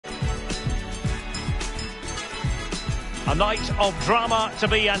A night of drama to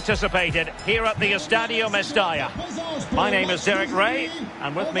be anticipated here at the Estadio Mestalla. My name is Derek Ray,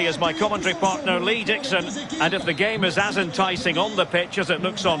 and with me is my commentary partner Lee Dixon. And if the game is as enticing on the pitch as it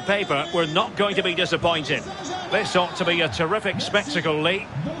looks on paper, we're not going to be disappointed. This ought to be a terrific spectacle, Lee.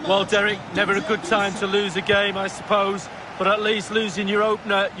 Well, Derek, never a good time to lose a game, I suppose. But at least losing your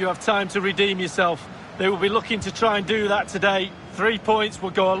opener, you have time to redeem yourself. They will be looking to try and do that today. 3 points will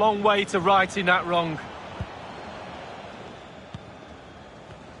go a long way to righting that wrong.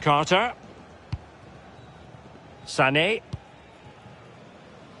 Carter. Sané.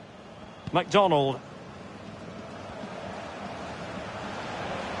 McDonald.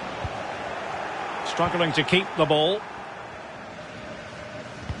 Struggling to keep the ball.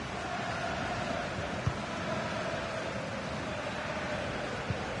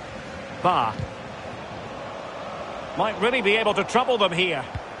 Ba. Might really be able to trouble them here.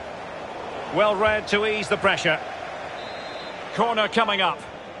 Well read to ease the pressure. Corner coming up.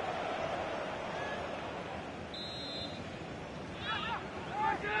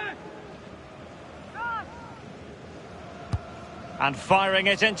 And firing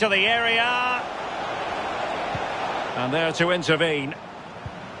it into the area. And there to intervene.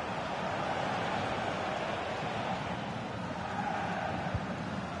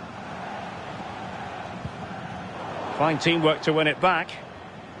 Fine teamwork to win it back.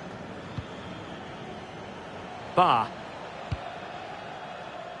 Ba.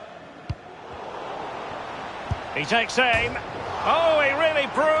 He takes aim. Oh, he really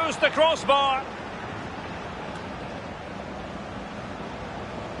bruised the crossbar.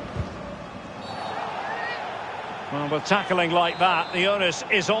 Well, with tackling like that, the onus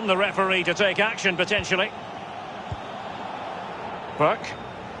is on the referee to take action, potentially. Burke.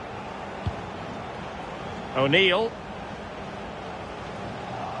 O'Neill.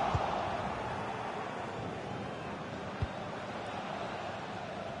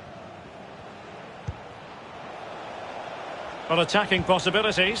 Well, attacking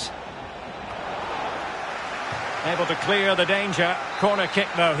possibilities. Able to clear the danger. Corner kick,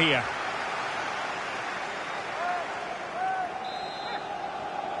 though, here.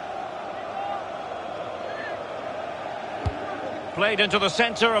 Played into the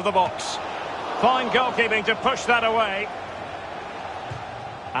centre of the box. Fine goalkeeping to push that away.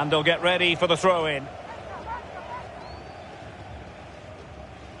 And they'll get ready for the throw-in.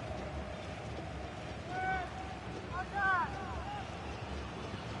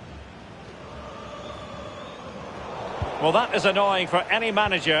 Well, that is annoying for any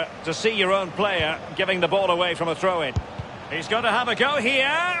manager to see your own player giving the ball away from a throw-in. He's going to have a go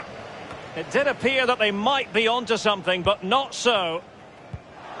here. It did appear that they might be onto something, but not so.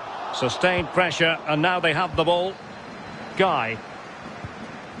 Sustained pressure, and now they have the ball. Guy.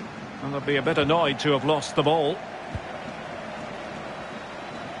 And they'll be a bit annoyed to have lost the ball.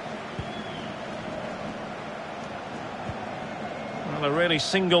 Well, a really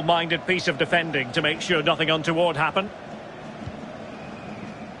single-minded piece of defending to make sure nothing untoward happened.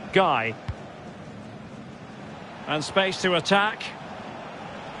 Guy. And space to attack.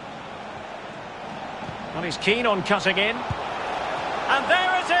 And he's keen on cutting in. And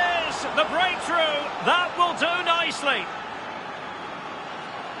there it is! The breakthrough! That will do nicely.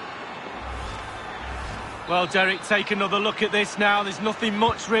 Well, Derek, take another look at this now. There's nothing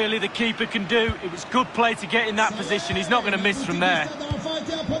much, really, the keeper can do. It was good play to get in that position. He's not going to miss from there.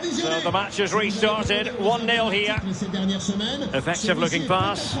 So the match has restarted. 1-0 here. Effective looking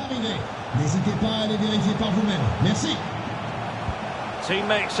pass.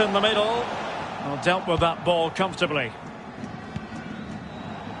 Teammates in the middle. Well, dealt with that ball comfortably.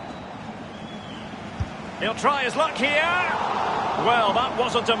 He'll try his luck here. Well, that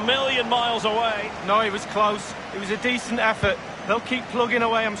wasn't a million miles away. No, he was close. It was a decent effort. They'll keep plugging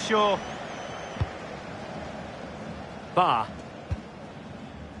away, I'm sure. Ba.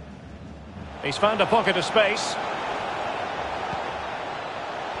 He's found a pocket of space.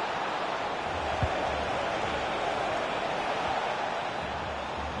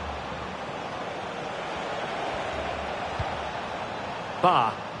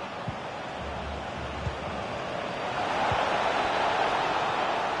 Ba.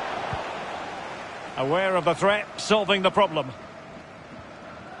 Aware of the threat, solving the problem.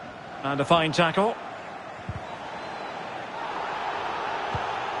 And a fine tackle.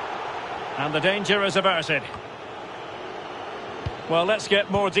 And the danger is averted. Well, let's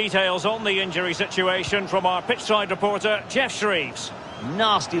get more details on the injury situation from our pitchside reporter, Jeff Shreves.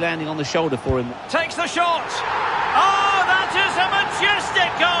 Nasty landing on the shoulder for him. Takes the shot. Oh, that is a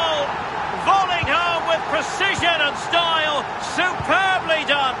majestic goal. Volleying home with precision and style. Superbly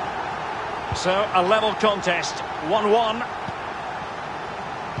done. So, a level contest, 1-1.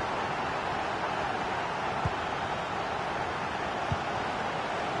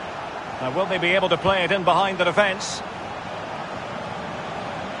 Now, will they be able to play it in behind the defence?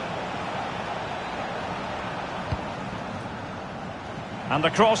 And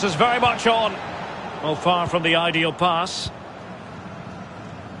the cross is very much on. Well, far from the ideal pass.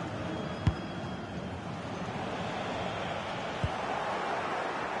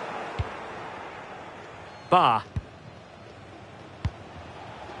 Ba.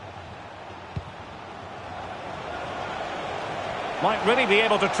 Might really be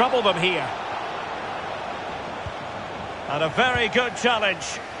able to trouble them here. And a very good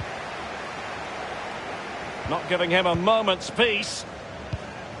challenge. Not giving him a moment's peace.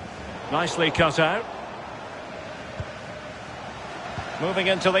 Nicely cut out. Moving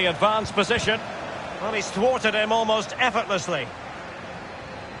into the advanced position. Well, he's thwarted him almost effortlessly.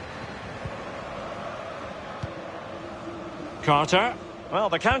 Carter. Well,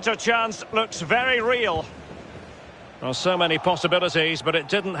 the counter chance looks very real. Well, so many possibilities, but it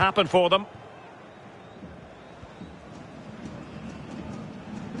didn't happen for them.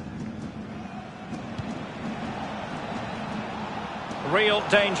 Real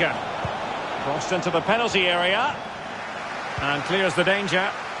danger. Crossed into the penalty area. And clears the danger.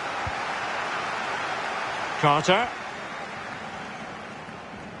 Carter.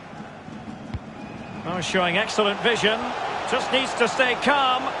 Oh, showing excellent vision. Just needs to stay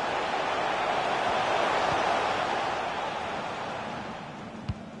calm.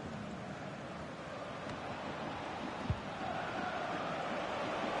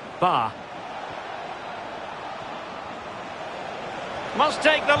 Ba. Must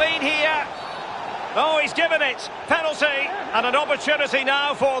take the lead here. Oh, he's given it. Penalty. And an opportunity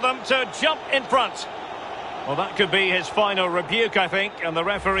now for them to jump in front. Well, that could be his final rebuke, I think, and the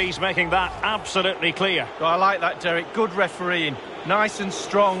referee's making that absolutely clear. Well, I like that, Derek. Good refereeing. Nice and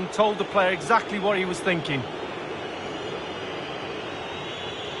strong. Told the player exactly what he was thinking.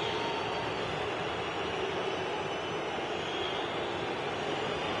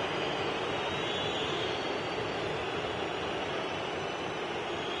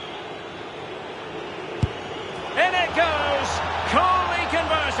 In it goes. Coolly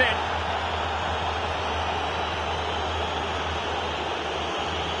converted.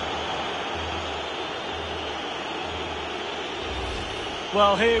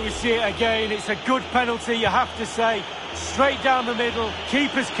 Well, here we see it again. It's a good penalty, you have to say. Straight down the middle,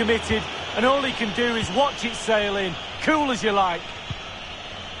 keeper's committed, and all he can do is watch it sail in. Cool as you like.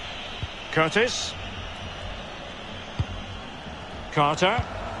 Curtis. Carter.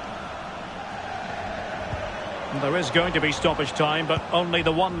 There is going to be stoppage time, but only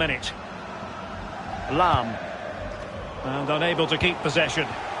the 1 minute. Lam. And unable to keep possession.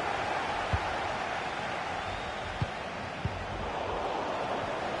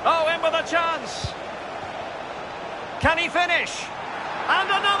 Oh, in with a chance. Can he finish? And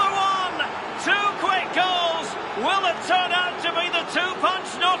another one! 2 quick goals! Will it turn out to be the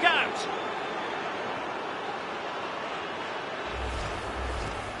two-punch knockout?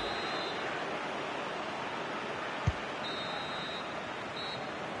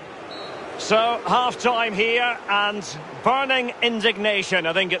 So, half-time here, and burning indignation,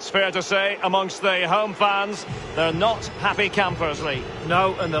 I think it's fair to say, amongst the home fans. They're not happy campers, Lee.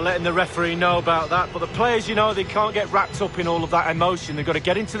 No, and they're letting the referee know about that. But the players, you know, they can't get wrapped up in all of that emotion. They've got to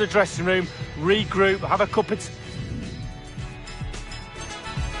get into the dressing room, regroup, have a cup of tea.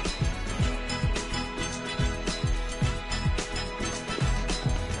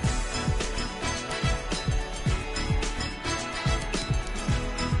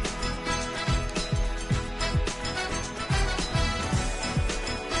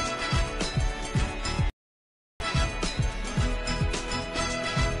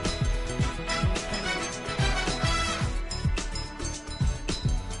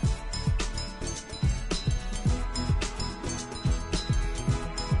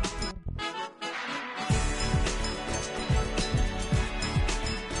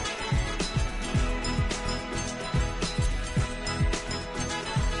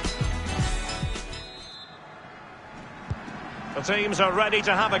 The teams are ready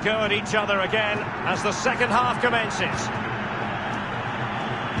to have a go at each other again as the second half commences.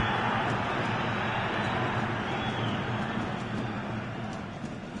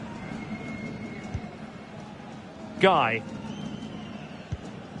 Guy.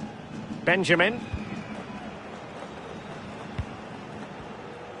 Benjamin.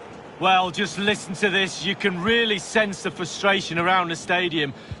 Well, just listen to this. You can really sense the frustration around the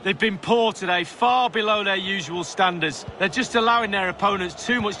stadium. They've been poor today, far below their usual standards. They're just allowing their opponents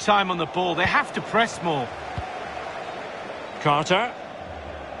too much time on the ball. They have to press more. Carter.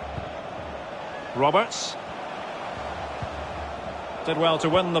 Roberts. Did well to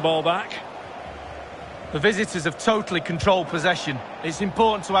win the ball back. The visitors have totally controlled possession. It's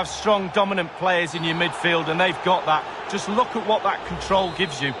important to have strong, dominant players in your midfield, and they've got that. Just look at what that control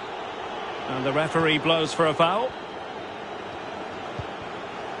gives you. And the referee blows for a foul.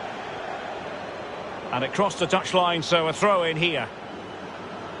 And it crossed the touchline, so a throw in here.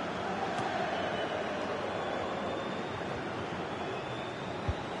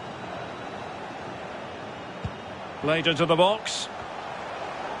 Played into the box.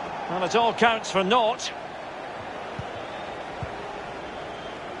 And it all counts for naught.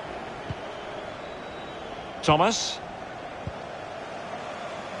 Thomas.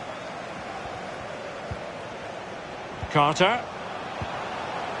 Carter.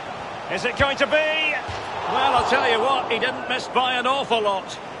 Is it going to be? Well, I'll tell you what, he didn't miss by an awful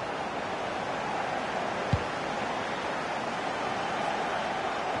lot.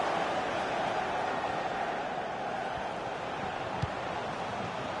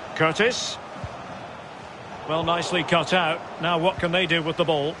 Curtis. Well, nicely cut out. Now what can they do with the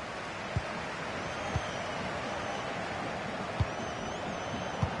ball?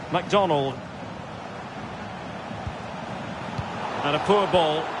 McDonald. And a poor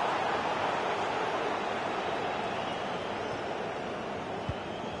ball.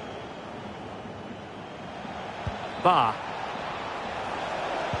 Bah.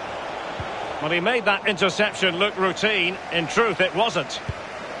 Well, he made that interception look routine. In truth, it wasn't.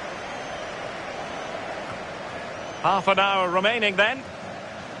 Half an hour remaining then.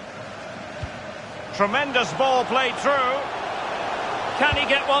 Tremendous ball played through. Can he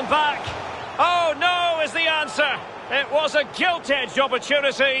get one back? Oh, no is the answer. It was a gilt-edged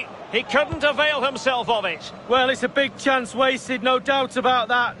opportunity. He couldn't avail himself of it. Well, it's a big chance wasted, no doubt about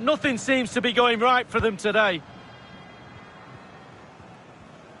that. Nothing seems to be going right for them today.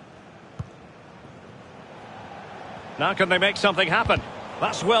 Now can they make something happen?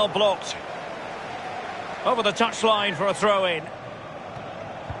 That's well blocked. Over the touchline for a throw-in.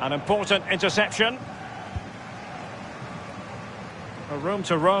 An important interception. A room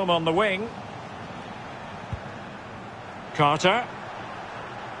to roam on the wing. Carter.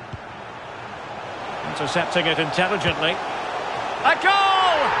 Intercepting it intelligently. A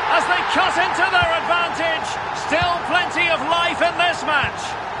goal! As they cut into their advantage. Still plenty of life in this match.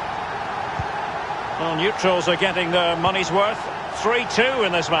 Well, neutrals are getting their money's worth. 3-2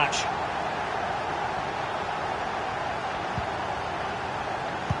 in this match.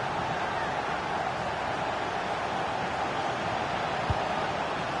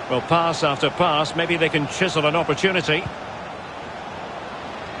 Well, pass after pass, maybe they can chisel an opportunity.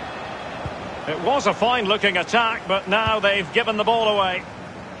 It was a fine-looking attack, but now they've given the ball away.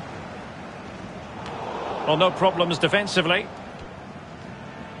 Well, no problems defensively.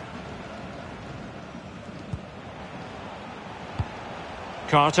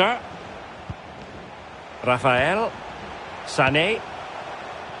 Carter. Rafael. Sané.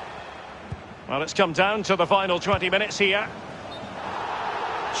 Well, it's come down to the final 20 minutes here.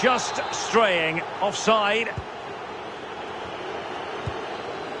 Just straying offside.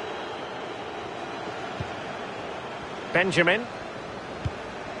 Benjamin.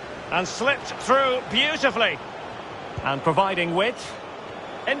 And slipped through beautifully. And providing width.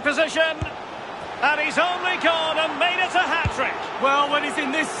 In position. And he's only gone and made it a hat-trick. Well, when he's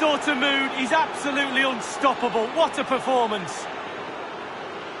in this sort of mood, he's absolutely unstoppable. What a performance.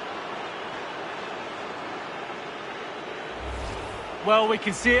 Well, we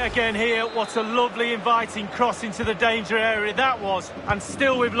can see it again here. What a lovely, inviting cross into the danger area that was. And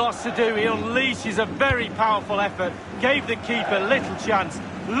still with lots to do, he unleashes a very powerful effort. Gave the keeper little chance.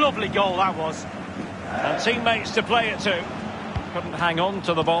 Lovely goal that was. And teammates to play it to. Couldn't hang on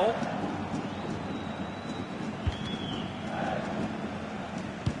to the ball.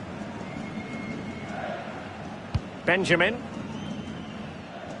 Benjamin.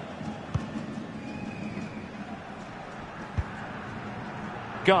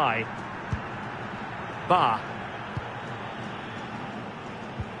 Guy. Bah.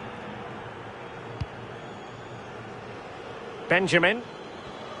 Benjamin.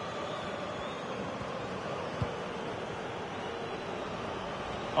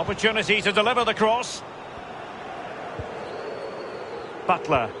 Opportunity to deliver the cross.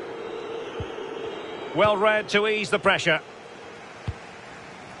 Butler. Well read to ease the pressure.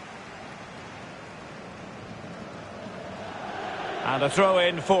 And a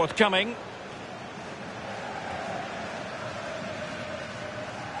throw-in forthcoming.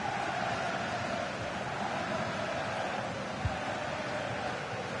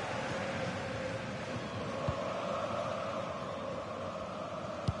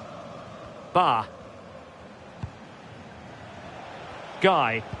 Ba.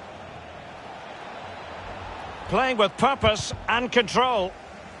 Guy. Playing with purpose and control.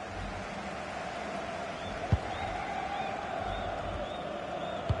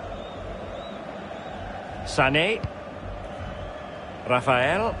 Sané.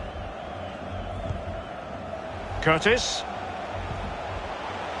 Rafael. Curtis.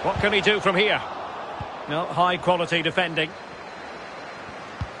 What can he do from here? No, high quality defending.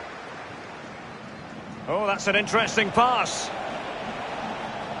 Oh, that's an interesting pass.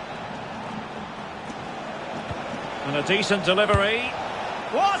 And a decent delivery.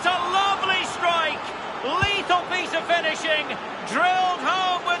 What a lovely strike! Lethal piece of finishing. Drilled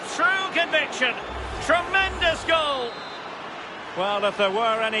home with true conviction. Tremendous goal. Well, if there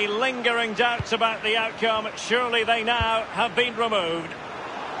were any lingering doubts about the outcome, surely they now have been removed.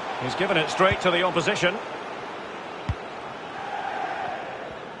 He's given it straight to the opposition.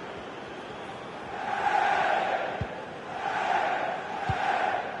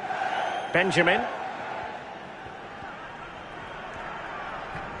 Benjamin.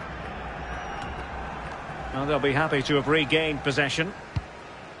 Well, they'll be happy to have regained possession.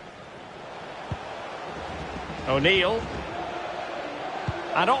 O'Neill.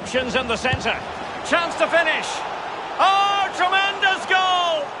 And options in the centre. Chance to finish. Oh, tremendous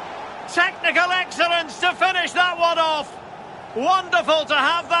goal! Technical excellence to finish that one off. Wonderful to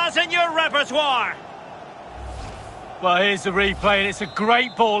have that in your repertoire. Well, here's the replay, and it's a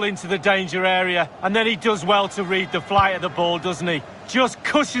great ball into the danger area. And then he does well to read the flight of the ball, doesn't he? Just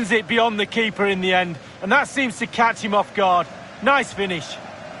cushions it beyond the keeper in the end. And that seems to catch him off guard. Nice finish.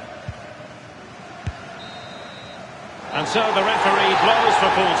 And so the referee blows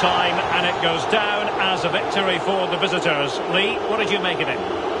for full time, and it goes down as a victory for the visitors. Lee, what did you make of it?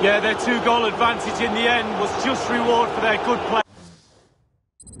 Yeah, their 2-goal advantage in the end was just reward for their good play.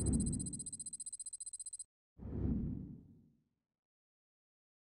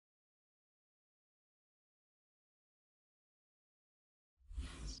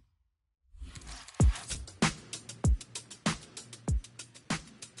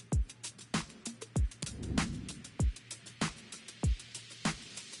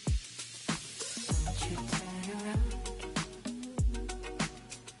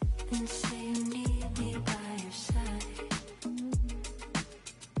 And say you need me by your side.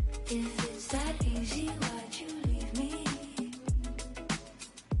 If it's that easy, why'd you leave me?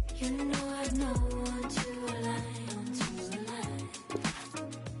 You know I've no one to rely on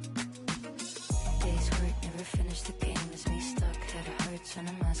Days work never finished the game. It's me stuck, head hurts when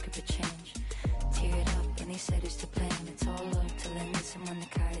I'm asking for change. Teared up when he said he's to blame. It's all up till I need someone to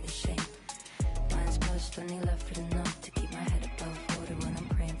carry the shame. Mine's pushed, only left with enough to keep my head above water when I'm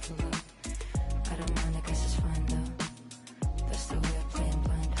praying for love. I don't mind, I guess it's fine though. That's the way I play in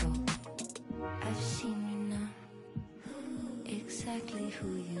blind hope. I've seen you now, exactly who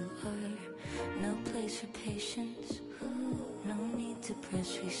you are. No place for patience, no need to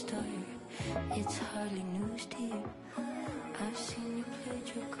press restart. It's hardly news to you. I've seen you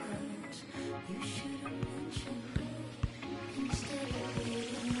played your cards. You should have mentioned instead of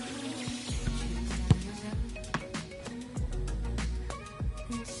waiting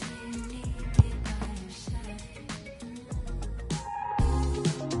and say you need me by your side.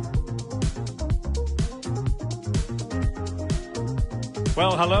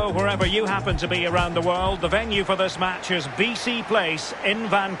 Well, hello, wherever you happen to be around the world. The venue for this match is BC Place in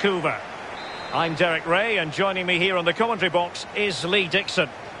Vancouver. I'm Derek Ray, and joining me here on the commentary box is Lee Dixon.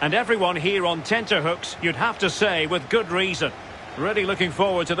 And everyone here on tenterhooks, you'd have to say, with good reason. Really looking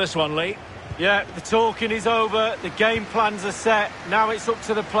forward to this one, Lee. Yeah, the talking is over, the game plans are set. Now it's up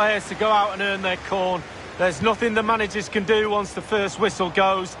to the players to go out and earn their corn. There's nothing the managers can do once the first whistle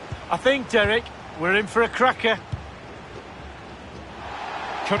goes. I think, Derek, we're in for a cracker.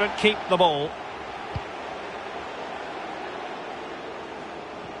 Couldn't keep the ball.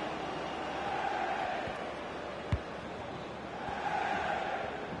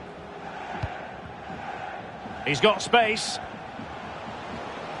 He's got space.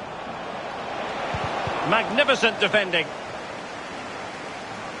 Magnificent defending.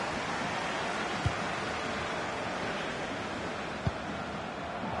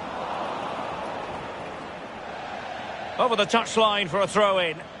 Over the touchline for a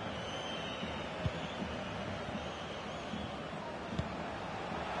throw-in.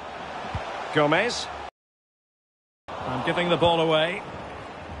 Gomez. And Giving the ball away.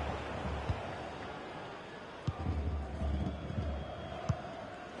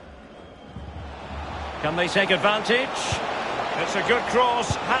 Can they take advantage? It's a good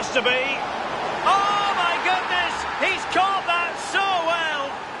cross, has to be. Oh my goodness! He's caught that so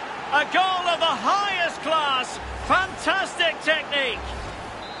well! A goal of the highest class. Fantastic technique.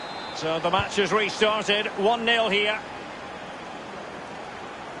 So the match has restarted. 1-0 here.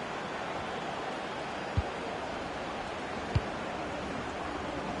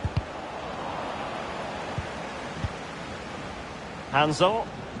 Hansel.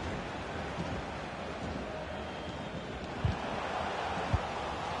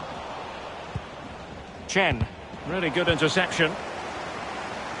 Chen. Really good interception.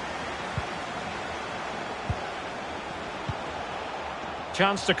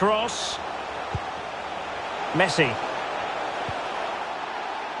 Chance to cross. Messi.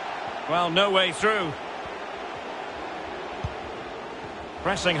 Well, no way through.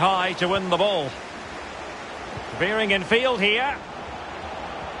 Pressing high to win the ball. Veering in field here.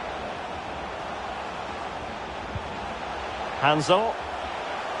 Hansel.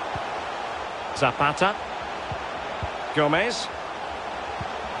 Zapata. Gomez.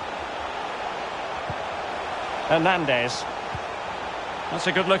 Hernandez. That's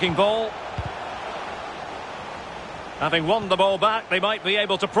a good-looking ball. Having won the ball back, they might be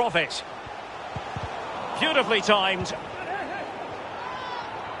able to profit. Beautifully timed.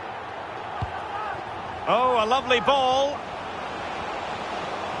 Oh, a lovely ball.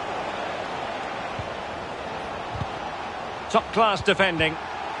 Top-class defending.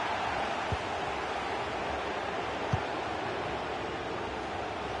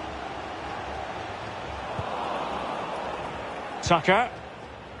 Tucker.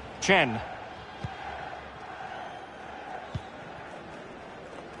 Chen.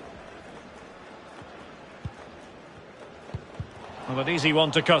 Well, an easy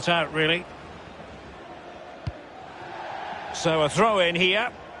one to cut out, really. So a throw in here.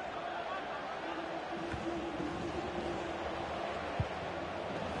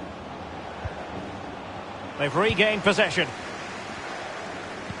 They've regained possession.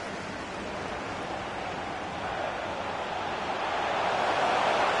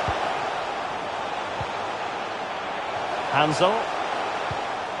 Hansel.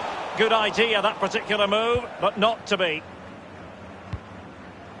 Good idea, that particular move, but not to be.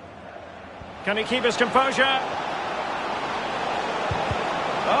 Can he keep his composure?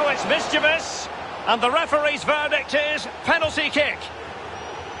 Oh, it's mischievous. And the referee's verdict is penalty kick.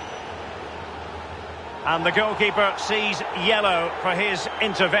 And the goalkeeper sees yellow for his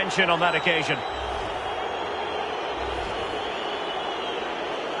intervention on that occasion.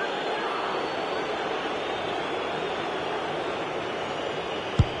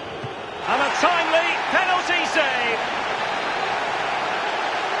 And a timely penalty save.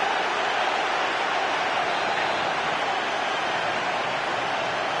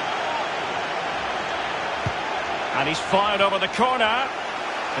 And he's fired over the corner.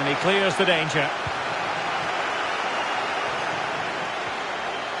 And he clears the danger.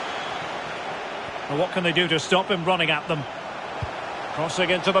 Well, what can they do to stop him running at them? Crossing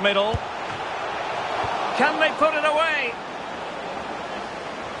into the middle. Can they put it away?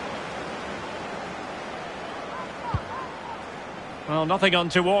 Well, nothing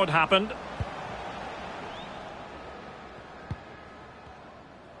untoward happened.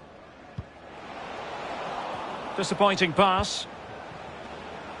 Disappointing pass.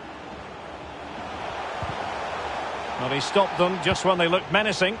 Well, he stopped them just when they looked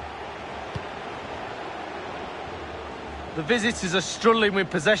menacing. The visitors are struggling with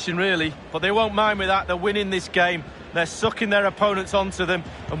possession, really, but they won't mind with that. They're winning this game. They're sucking their opponents onto them,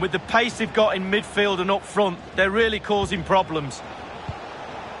 and with the pace they've got in midfield and up front, they're really causing problems.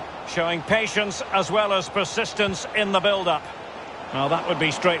 Showing patience as well as persistence in the build-up. Well, that would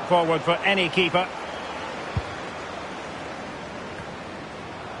be straightforward for any keeper.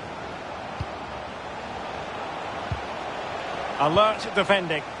 Alert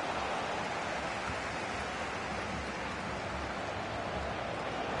defending.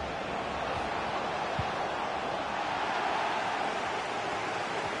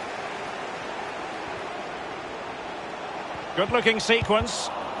 Good-looking sequence.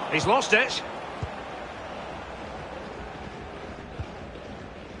 He's lost it.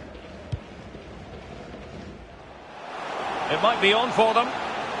 It might be on for them.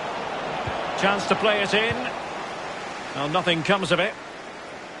 Chance to play it in. Well, nothing comes of it.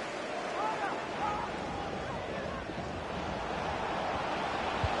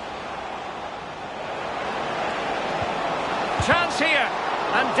 Chance here.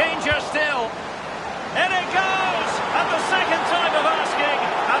 And danger still. In it goes! And the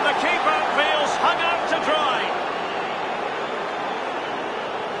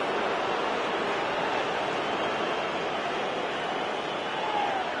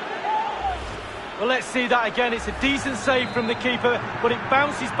Well, let's see that again. It's a decent save from the keeper, but it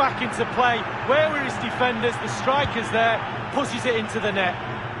bounces back into play. Where were his defenders? The striker's there, pushes it into the net.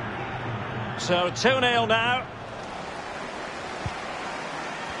 So 2-0 now.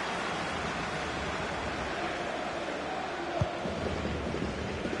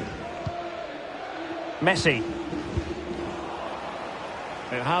 Messi.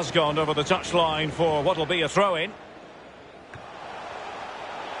 It has gone over the touchline for what will be a throw-in.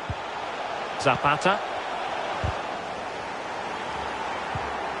 Zapata.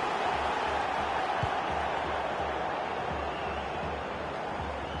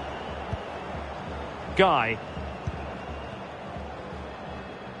 Guy.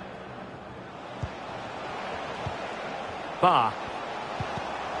 Bar.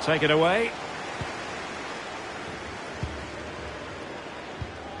 Take it away.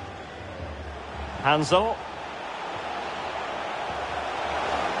 Hansel.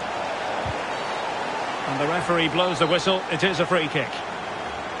 And the referee blows the whistle. It is a free kick.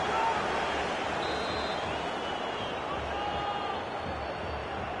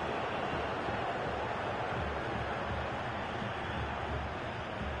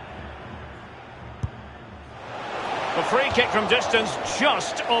 The free kick from distance,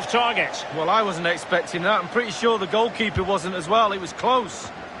 just off target. Well, I wasn't expecting that. I'm pretty sure the goalkeeper wasn't as well. It was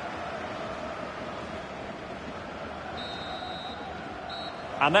close.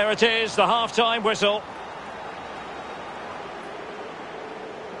 And there it is, the half-time whistle.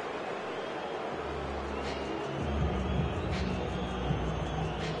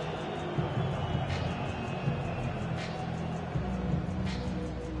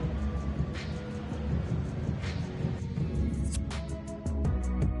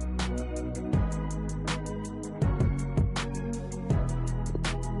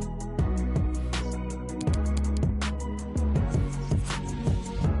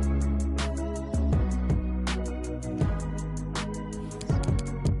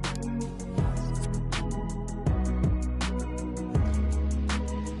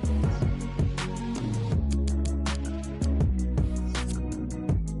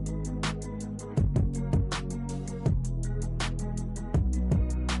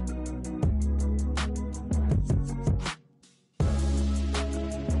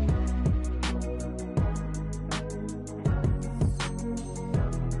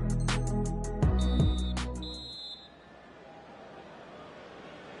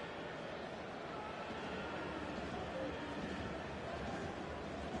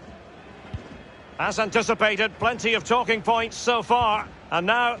 As anticipated, plenty of talking points so far. And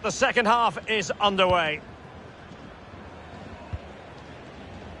now the second half is underway.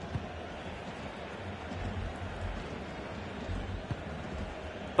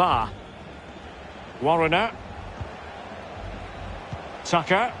 Bar. Warrener.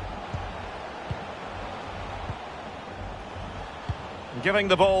 Tucker. Giving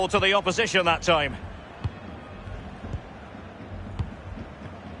the ball to the opposition that time.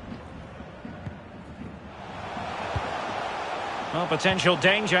 Well, potential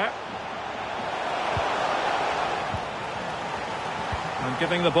danger. And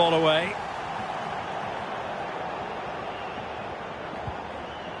giving the ball away.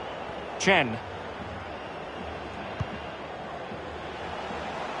 Chen.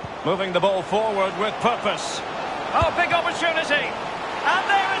 Moving the ball forward with purpose. Oh, big opportunity. And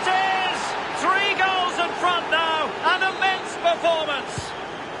there it is! 3 goals in front now. An immense performance.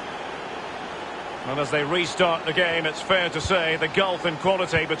 And as they restart the game, it's fair to say the gulf in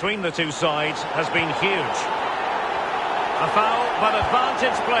quality between the two sides has been huge. A foul, but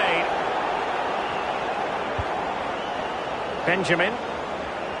advantage played. Benjamin.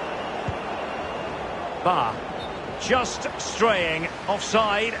 Bar. Just straying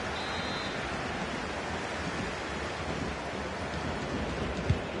offside.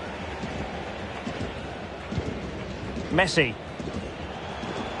 Messi.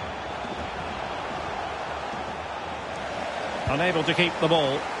 Unable to keep the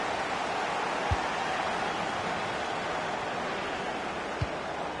ball.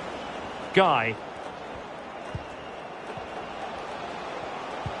 Guy.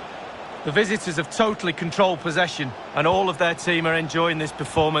 The visitors have totally controlled possession, and all of their team are enjoying this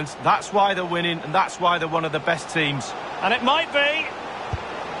performance. That's why they're winning, and that's why they're one of the best teams. And it might be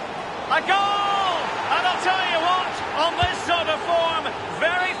a goal! And I'll tell you what, on this sort of form,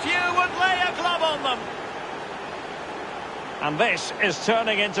 very few would lay a glove on them. And this is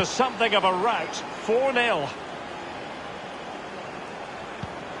turning into something of a rout. 4-0.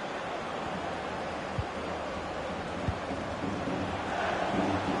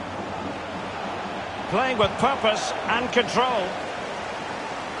 Playing with purpose and control.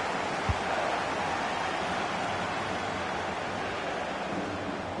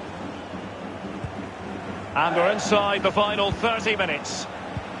 And we're inside the final 30 minutes.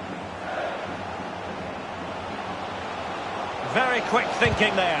 Very quick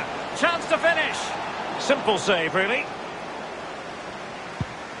thinking there. Chance to finish. Simple save, really.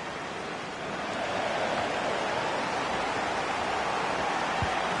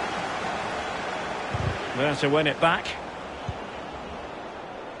 There to win it back.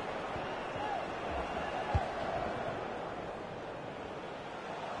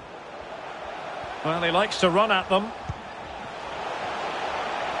 Well, he likes to run at them.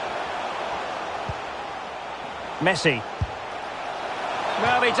 Messi.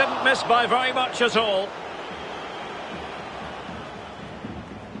 Well, he didn't miss by very much at all.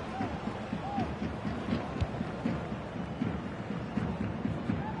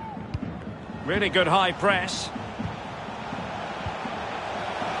 Really good high press.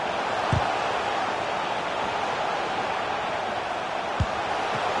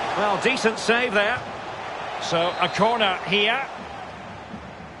 Well, decent save there. So, a corner here.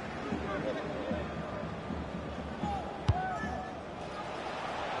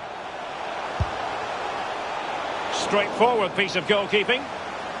 Straightforward piece of goalkeeping.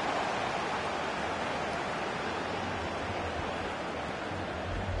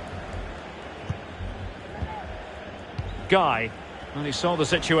 Guy. And he saw the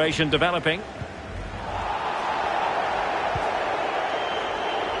situation developing.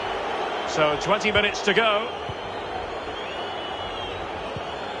 So 20 minutes to go.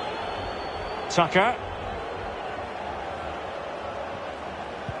 Tucker.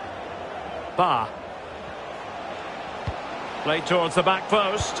 Ba. Played towards the back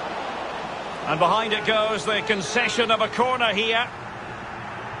post. And behind it goes the concession of a corner here.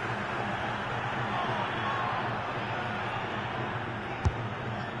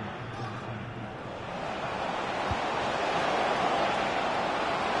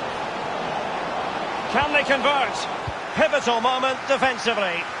 Can they convert? Pivotal moment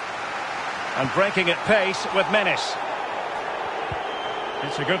defensively. And breaking at pace with menace.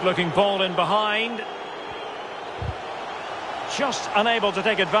 It's a good-looking ball in behind. Just unable to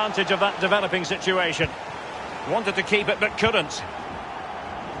take advantage of that developing situation. Wanted to keep it but couldn't.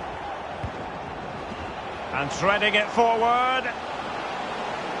 And threading it forward.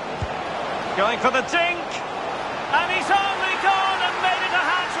 Going for the dink. And he's only gone and made it a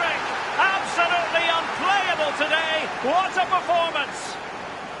hat-trick. Absolutely unplayable today. What a performance.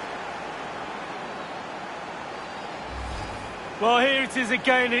 Well, here it is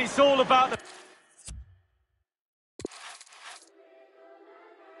again. It's all about the...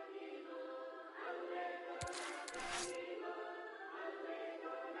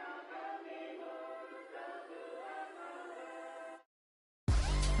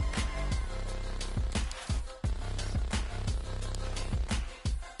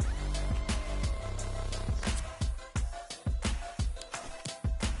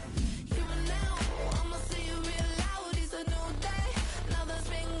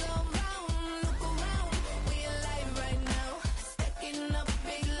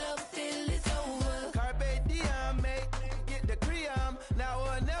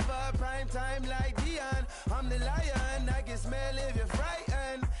 Time like Dion, I'm the lion. I can smell if you're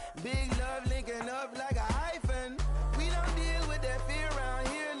frightened. Big love linking up like a hyphen. We don't deal with that fear around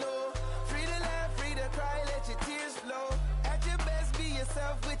here, no. Free to laugh, free to cry, let your tears flow. At your best, be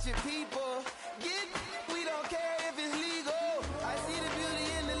yourself with your people. We don't care if it's legal. I see the beauty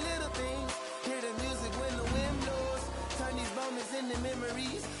in the little things. Hear the music when the wind blows. Turn these moments into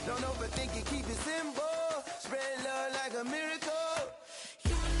memories. Don't overthink it, keep it simple. Spread love like a miracle.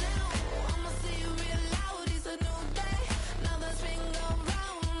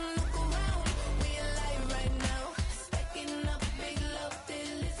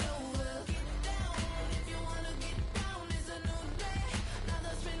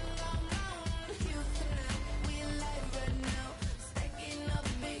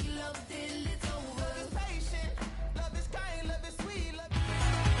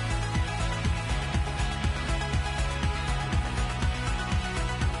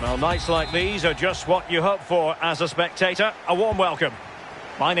 Well, nights like these are just what you hope for as a spectator. A warm welcome.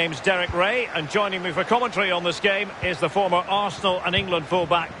 My name's Derek Ray, and joining me for commentary on this game is the former Arsenal and England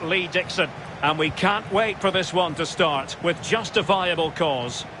fullback Lee Dixon. And we can't wait for this one to start, with justifiable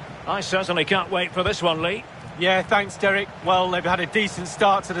cause. I certainly can't wait for this one, Lee. Yeah, thanks, Derek. Well, they've had a decent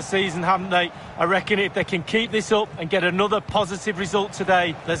start to the season, haven't they? I reckon if they can keep this up and get another positive result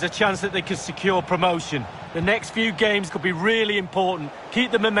today, there's a chance that they could secure promotion. The next few games could be really important.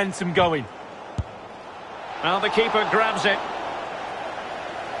 Keep the momentum going. Well, the keeper grabs it.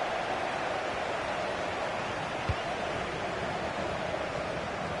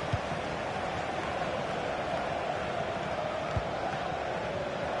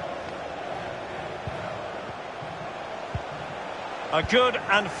 A good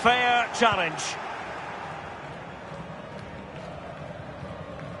and fair challenge.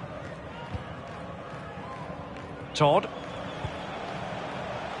 Todd.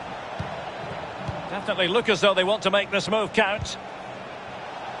 Definitely look as though they want to make this move count.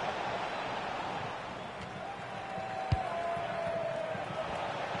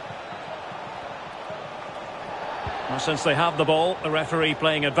 Well, since they have the ball, the referee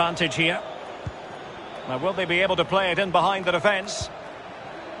playing advantage here. Now, will they be able to play it in behind the defence?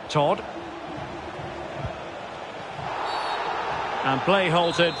 Todd. And play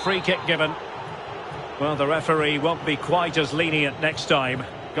halted, free kick given. Well, the referee won't be quite as lenient next time.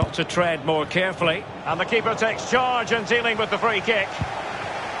 Got to tread more carefully. And the keeper takes charge in dealing with the free kick.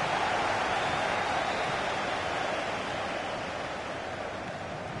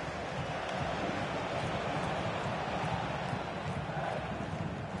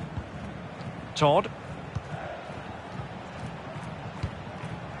 Todd.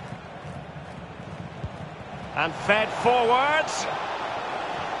 And fed forwards.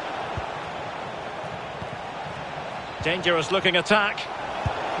 Dangerous looking attack.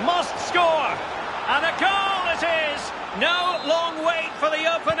 Must score. And a goal it is. No long wait for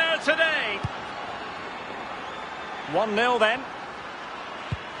the opener today. 1-0 then.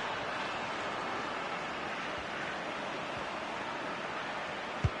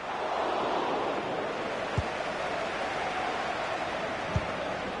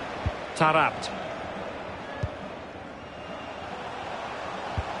 Tarabt.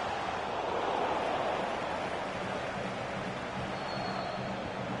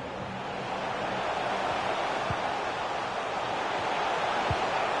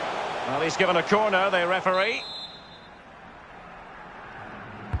 Well, he's given a corner, the referee.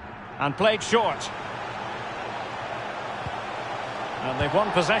 And played short. And they've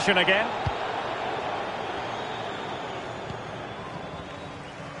won possession again.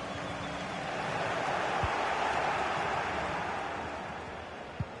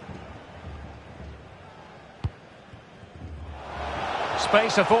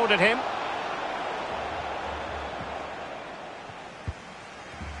 Space afforded him.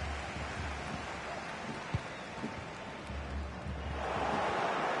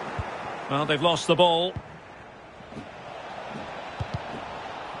 Well, they've lost the ball.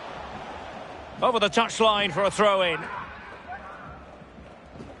 Over the touchline for a throw-in.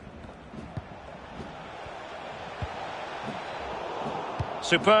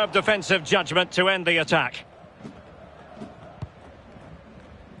 Superb defensive judgment to end the attack.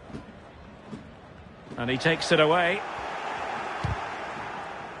 And he takes it away.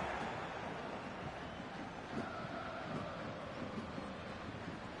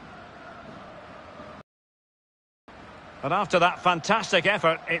 And after that fantastic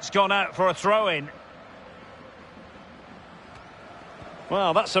effort, it's gone out for a throw-in.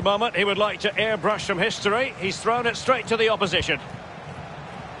 Well, that's a moment he would like to airbrush from history. He's thrown it straight to the opposition.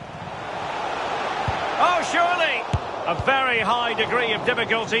 Oh, surely! A very high degree of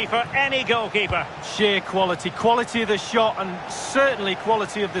difficulty for any goalkeeper. Sheer quality. Quality of the shot and certainly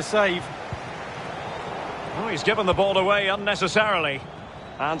quality of the save. Oh, he's given the ball away unnecessarily.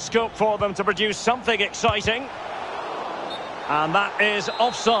 And scope for them to produce something exciting. And that is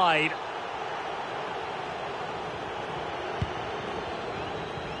offside.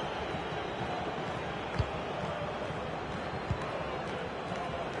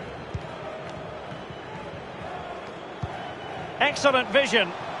 Excellent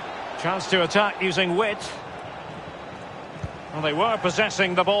vision. Chance to attack using width. Well, they were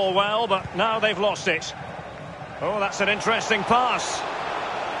possessing the ball well, but now they've lost it. Oh, that's an interesting pass.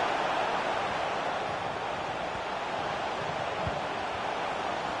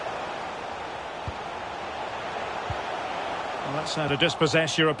 Well, that's how to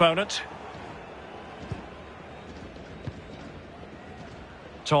dispossess your opponent.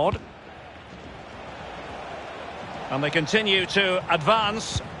 Todd. And they continue to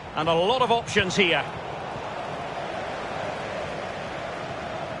advance, and a lot of options here.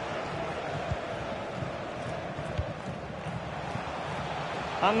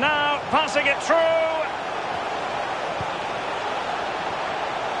 And now passing it through.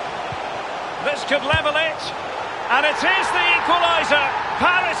 This could level it. And it is the equaliser.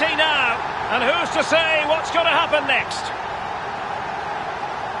 Parity now. And who's to say what's going to happen next?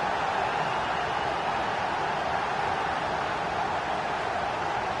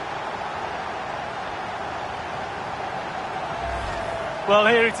 Well,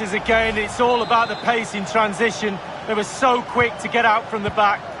 here it is again. It's all about the pace in transition. They were so quick to get out from the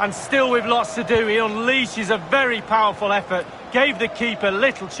back, and still with lots to do. He unleashes a very powerful effort. Gave the keeper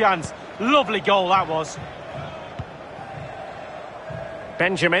little chance. Lovely goal that was.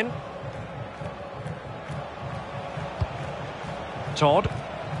 Benjamin. Todd.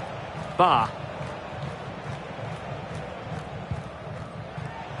 Ba.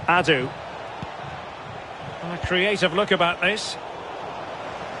 Adu. A creative look about this.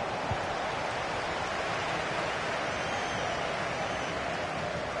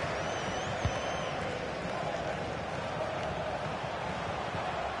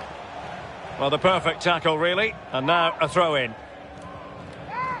 Well, the perfect tackle, really. And now a throw-in.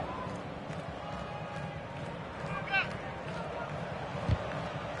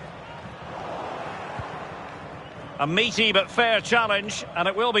 A meaty but fair challenge, and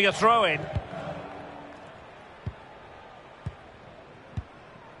it will be a throw-in.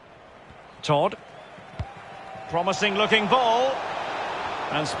 Todd. Promising looking ball.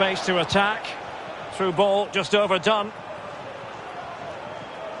 And space to attack. Through ball just overdone.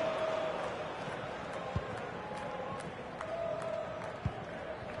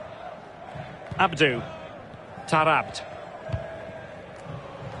 Abdu. Tarabt.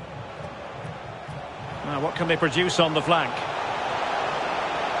 Now, what can they produce on the flank?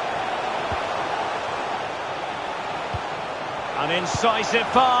 An incisive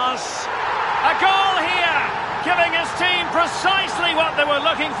pass. A goal here, giving his team precisely what they were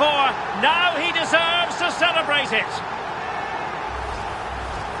looking for. Now he deserves to celebrate it.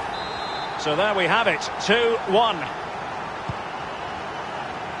 So there we have it, 2-1.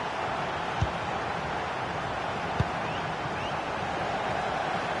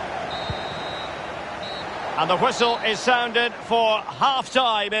 And the whistle is sounded for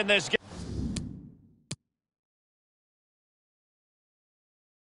half-time in this game.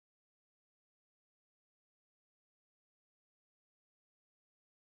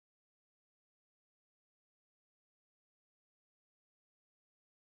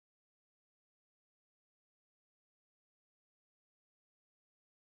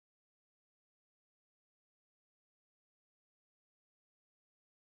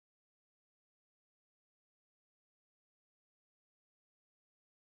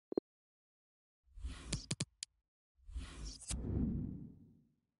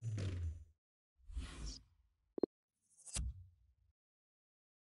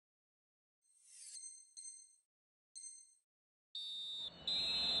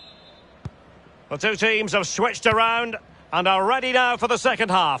 The two teams have switched around and are ready now for the second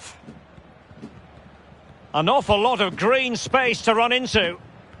half. An awful lot of green space to run into.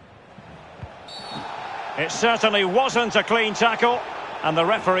 It certainly wasn't a clean tackle, and the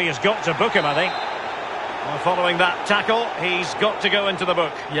referee has got to book him, I think. Well, following that tackle, he's got to go into the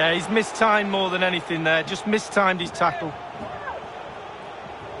book. Yeah, he's mistimed more than anything there. Just mistimed his tackle.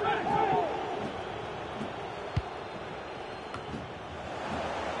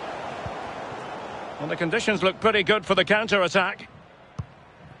 Well, the conditions look pretty good for the counter-attack.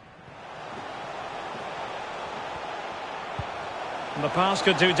 The pass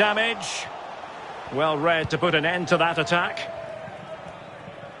could do damage. Well read to put an end to that attack.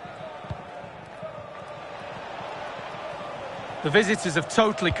 The visitors have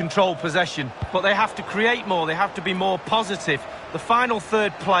totally controlled possession, but they have to create more, they have to be more positive. The final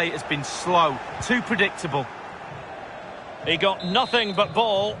third play has been slow, too predictable. He got nothing but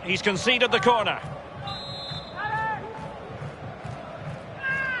ball. He's conceded the corner.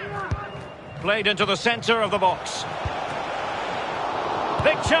 Played into the centre of the box.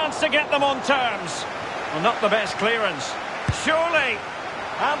 Big chance to get them on terms. Well, not the best clearance. Surely.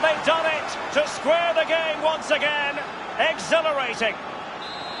 And they've done it to square the game once again. Exhilarating.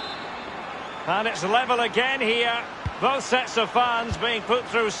 And it's level again here. Both sets of fans being put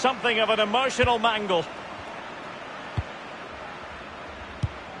through something of an emotional mangle.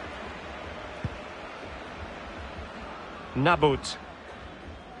 Nabut.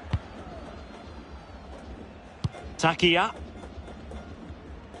 Takia.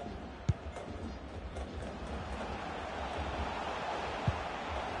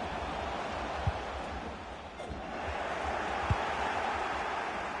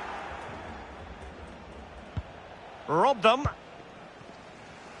 Robbed them.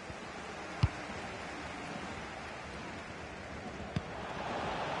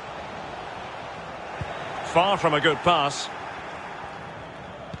 Far from a good pass.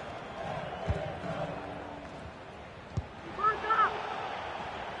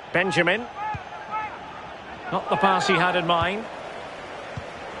 Benjamin. Not the pass he had in mind.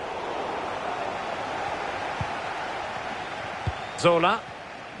 Zola.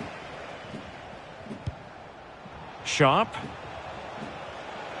 Sharp.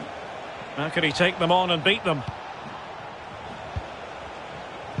 How could he take them on and beat them?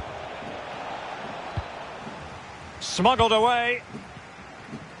 Smuggled away.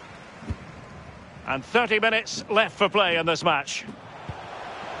 And 30 minutes left for play in this match.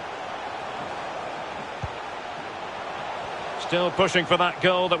 Still pushing for that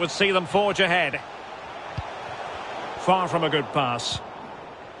goal that would see them forge ahead. Far from a good pass.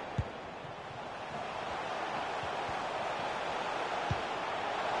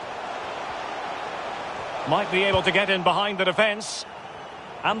 Might be able to get in behind the defence.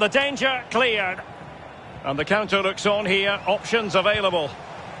 And the danger cleared. And the counter looks on here. Options available.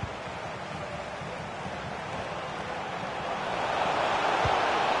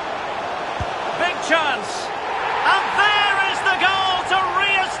 Big chance. And there is the goal to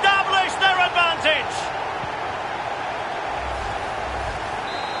re-establish their advantage.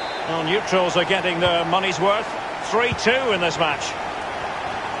 Well, neutrals are getting their money's worth. 3-2 in this match.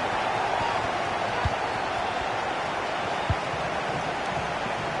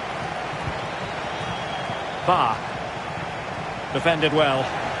 Ba. Defended well.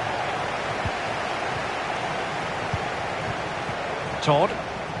 Todd.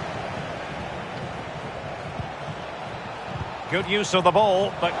 Good use of the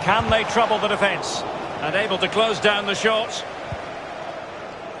ball, but can they trouble the defence? And able to close down the shot.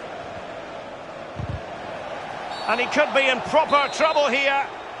 And he could be in proper trouble here.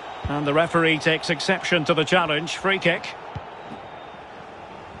 And the referee takes exception to the challenge. Free kick.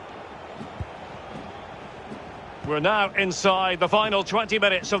 We're now inside the final 20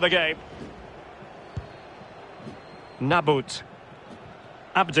 minutes of the game. Nabut.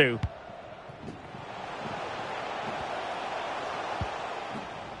 Abdu.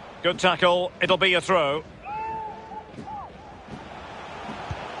 Good tackle. It'll be a throw.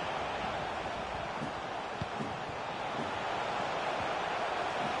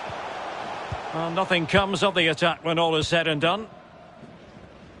 Well, nothing comes of the attack when all is said and done.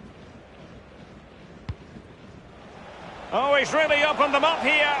 Oh, he's really opened them up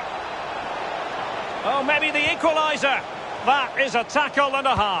here. Oh, maybe the equaliser. That is a tackle and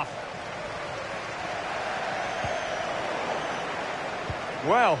a half.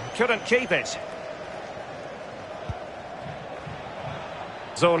 Well, couldn't keep it.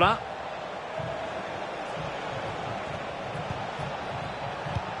 Zola.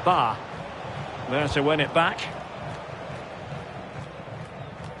 Ba. There to win it back.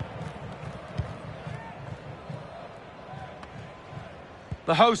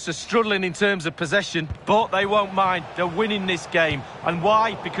 The hosts are struggling in terms of possession, but they won't mind. They're winning this game. And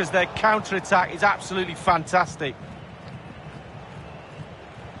why? Because their counter-attack is absolutely fantastic.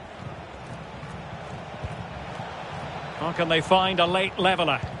 How can they find a late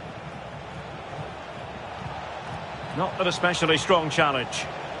leveller? Not an especially strong challenge.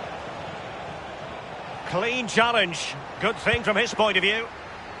 Clean challenge. Good thing from his point of view.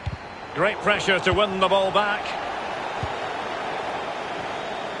 Great pressure to win the ball back.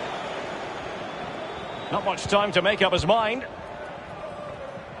 Not much time to make up his mind.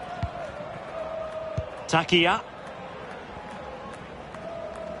 Takia.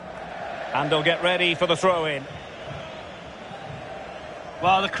 And they'll get ready for the throw-in.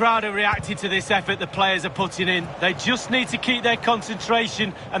 Well, the crowd have reacted to this effort the players are putting in. They just need to keep their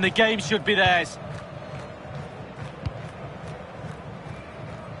concentration and the game should be theirs.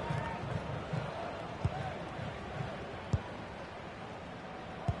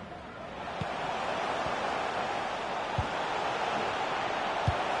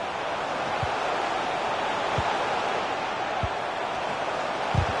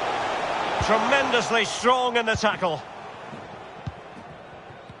 Tremendously strong in the tackle.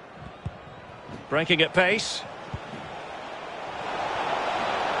 Breaking at pace.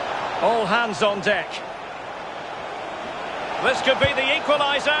 All hands on deck. This could be the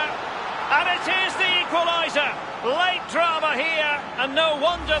equaliser. And it is the equaliser. Late drama here. And no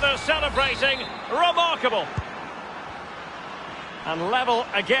wonder they're celebrating. Remarkable. And level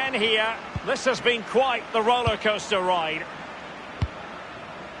again here. This has been quite the roller coaster ride.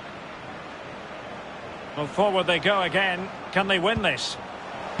 Well, forward they go again. Can they win this?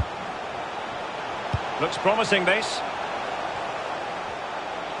 Looks promising, this.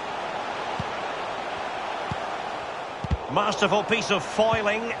 Masterful piece of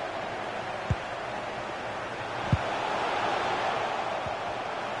foiling.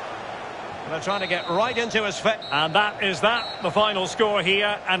 They're trying to get right into his fit. And that is the final score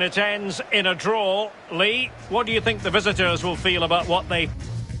here. And it ends in a draw. Lee, what do you think the visitors will feel about what they...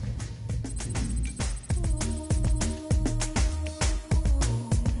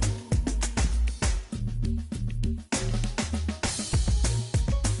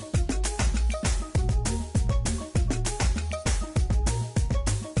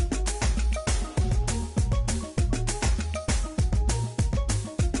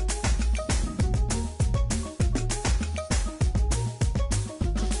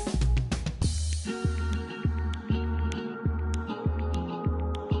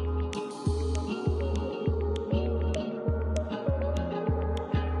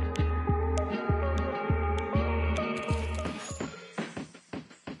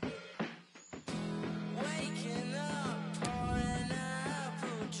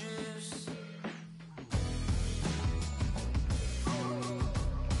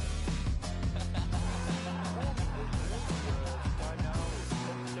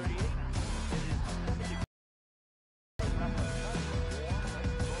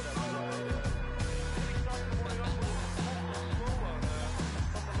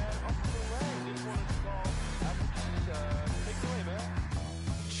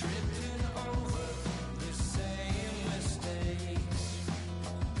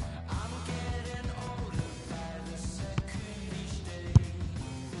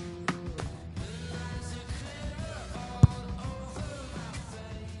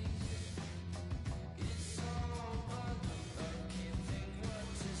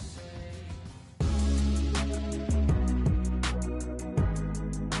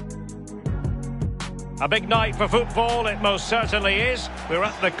 A big night for football, it most certainly is. We're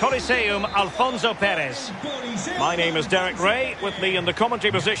at the Coliseum Alfonso Perez. My name is Derek Ray. With me in the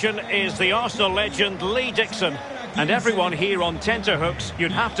commentary position is the Arsenal legend Lee Dixon. And everyone here on tenterhooks,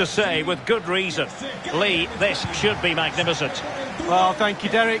 you'd have to say, with good reason. Lee, this should be magnificent. Well, thank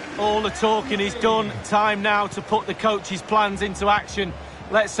you, Derek. All the talking is done. Time now to put the coach's plans into action.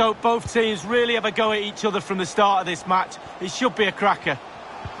 Let's hope both teams really have a go at each other from the start of this match. It should be a cracker.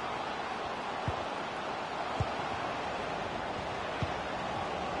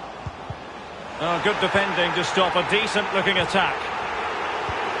 Oh, good defending to stop a decent-looking attack.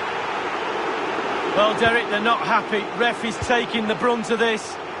 Well, Derek, they're not happy. Ref is taking the brunt of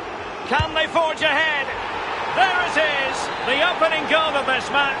this. Can they forge ahead? There it is, the opening goal of this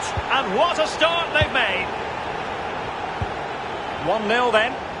match, and what a start they've made. 1-0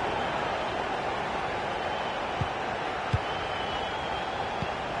 then.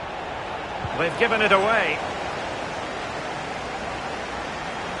 They've given it away.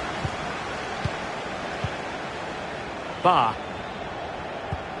 Ba.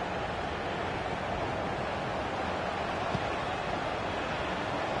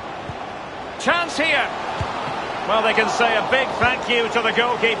 Chance here. Well, they can say a big thank you to the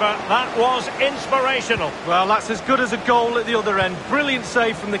goalkeeper. That was inspirational. Well, that's as good as a goal at the other end. Brilliant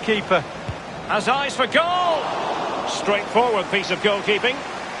save from the keeper. Has eyes for goal. Straightforward piece of goalkeeping.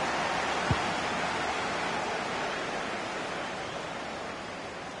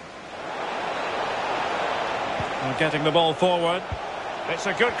 Well, getting the ball forward. It's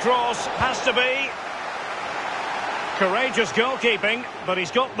a good cross. Has to be. Courageous goalkeeping, but he's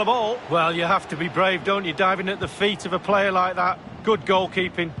got the ball. Well, you have to be brave, don't you? Diving at the feet of a player like that. Good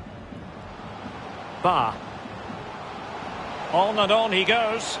goalkeeping. Ba. On and on he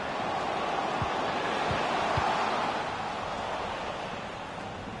goes.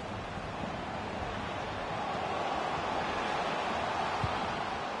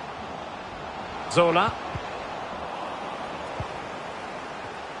 Zola.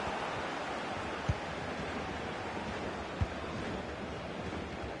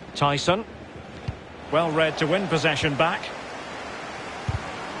 Tyson. Well read to win possession back.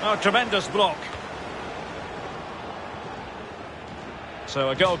 Oh, tremendous block. So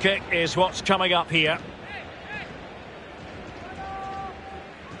a goal kick is what's coming up here.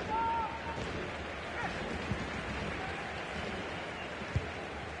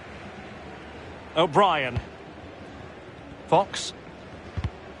 O'Brien. Fox.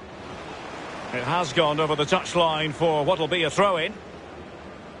 It has gone over the touchline for what will be a throw-in.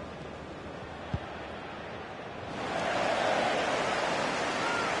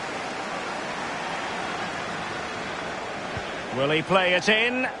 Will he play it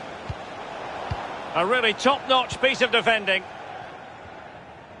in? A really top-notch piece of defending.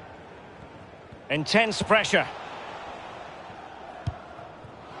 Intense pressure.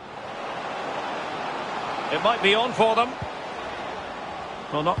 It might be on for them.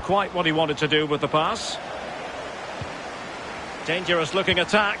 Well, not quite what he wanted to do with the pass. Dangerous looking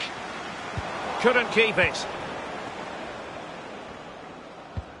attack. Couldn't keep it.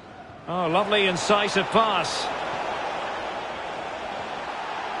 Oh, lovely incisive pass.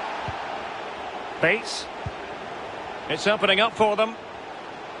 Bates. It's opening up for them.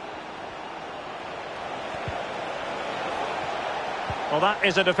 Well, that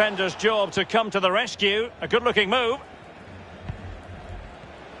is a defender's job to come to the rescue. A good-looking move.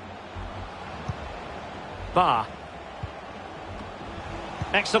 Ba.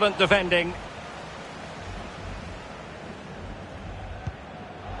 Excellent defending.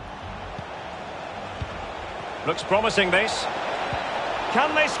 Looks promising, this.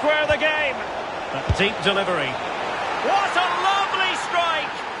 Can they square the game? That deep delivery. What a lovely strike!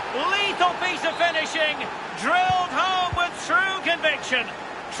 Lethal piece of finishing. Drilled home with true conviction.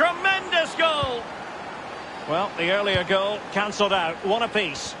 Tremendous goal. Well, the earlier goal cancelled out. One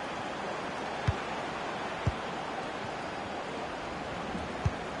apiece.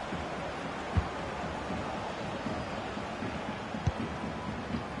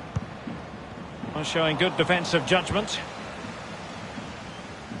 Well, showing good defensive judgment.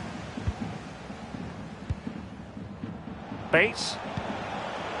 Bates.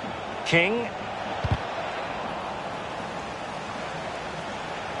 King.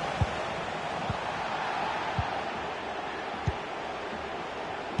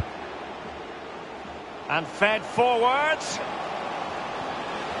 And fed forwards.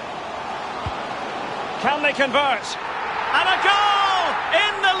 Can they convert? And a goal!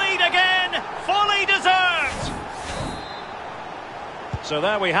 In the lead again! Fully deserved! So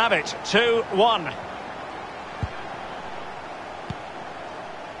there we have it, 2-1.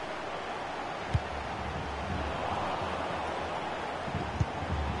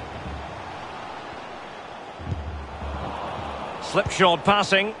 Slipshod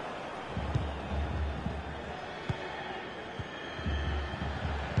passing.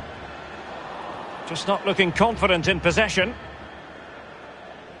 Just not looking confident in possession.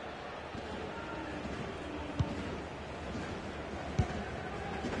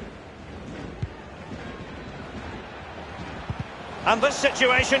 And this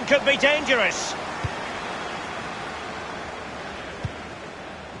situation could be dangerous.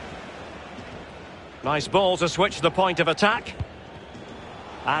 Nice ball to switch the point of attack.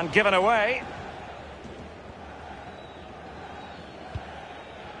 And given away.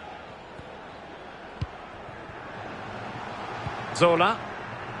 Zola.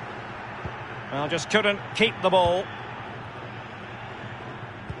 Well, just couldn't keep the ball.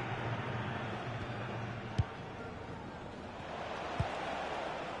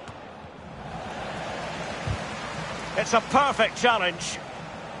 It's a perfect challenge.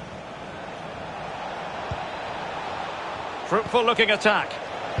 Fruitful looking attack.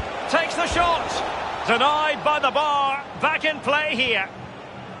 Takes the shot. Denied by the bar. Back in play here.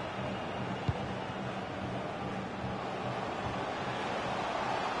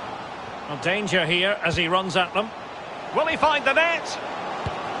 Well, danger here as he runs at them. Will he find the net?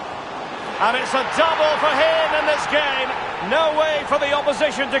 And it's a double for him in this game. No way for the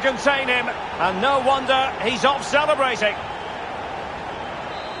opposition to contain him. And no wonder he's off celebrating.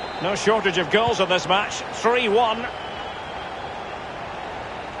 No shortage of goals in this match. 3-1.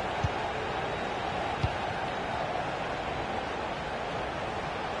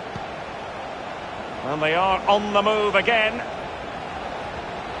 And they are on the move again.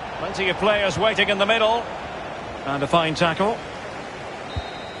 Plenty of players waiting in the middle. And a fine tackle.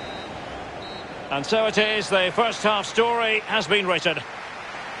 And so it is, the first half story has been written.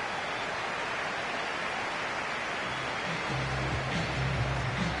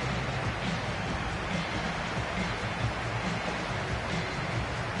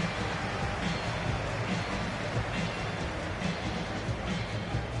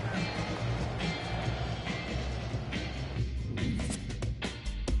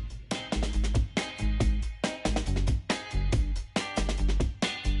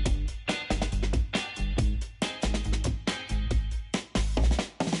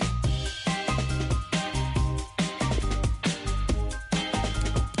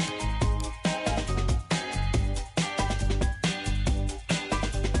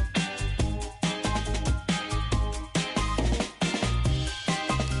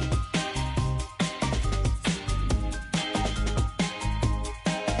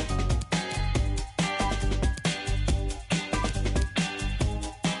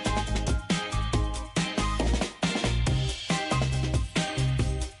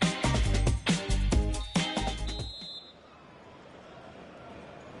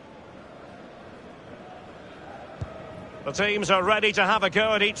 The teams are ready to have a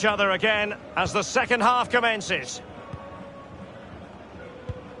go at each other again as the second half commences.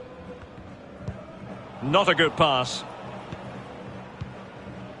 Not a good pass.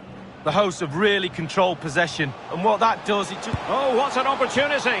 The hosts have really controlled possession, and what that does, it just... Oh, what an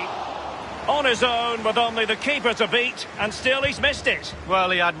opportunity! On his own with only the keeper to beat, and still he's missed it.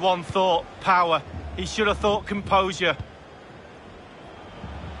 Well, he had one thought, power. He should have thought composure.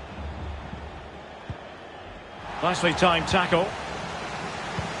 Nicely timed tackle.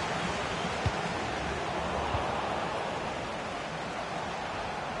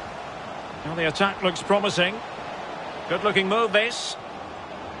 Now the attack looks promising. Good looking move this.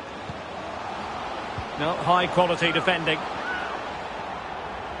 No, high quality defending.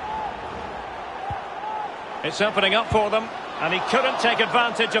 It's opening up for them, and he couldn't take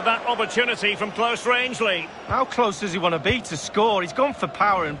advantage of that opportunity from close range, Lee. How close does he want to be to score? He's gone for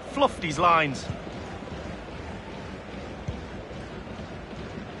power and fluffed his lines.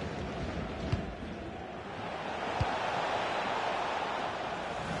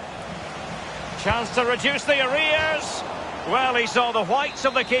 Chance to reduce the arrears. Well, he saw the whites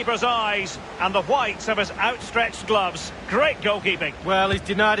of the keeper's eyes and the whites of his outstretched gloves. Great goalkeeping. Well, he's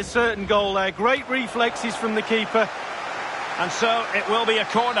denied a certain goal there. Great reflexes from the keeper. And so it will be a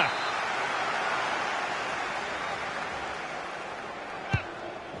corner.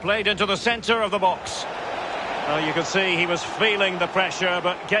 Played into the centre of the box. Well, you can see he was feeling the pressure,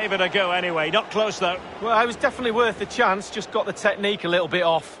 but gave it a go anyway. Not close, though. Well, it was definitely worth the chance. Just got the technique a little bit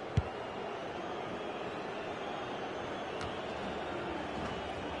off.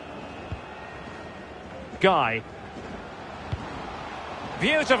 Guy.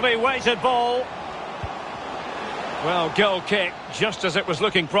 Beautifully weighted ball. Well, goal kick, just as it was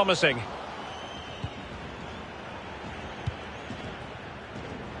looking promising.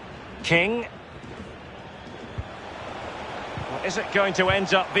 King. Well, Is it going to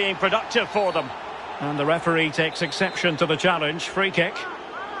end up being productive for them? And the referee takes exception to the challenge. Free kick.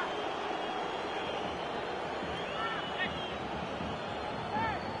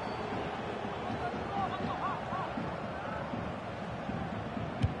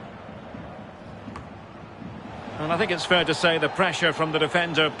 And I think it's fair to say the pressure from the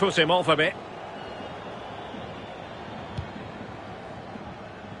defender put him off a bit.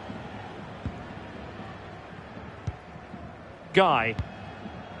 Guy.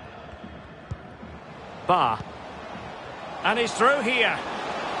 Bar. And he's through here.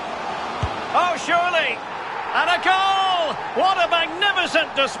 Oh, surely! And a goal! What a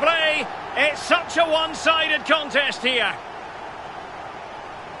magnificent display! It's such a one-sided contest here.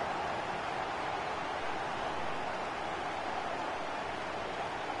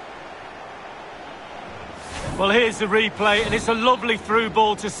 Well, here's the replay, and it's a lovely through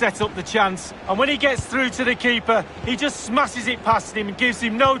ball to set up the chance. And when he gets through to the keeper, he just smashes it past him and gives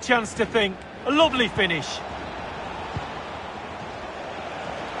him no chance to think. A lovely finish.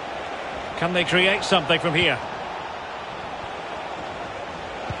 Can they create something from here?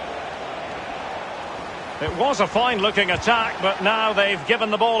 It was a fine-looking attack, but now they've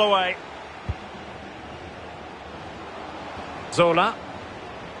given the ball away. Zola.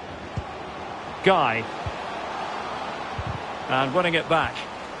 Guy. And winning it back.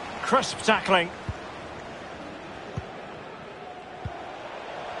 Crisp tackling.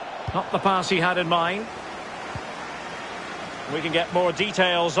 Not the pass he had in mind. We can get more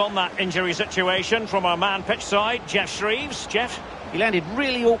details on that injury situation from our man pitch side, Jeff Shreves. Jeff? He landed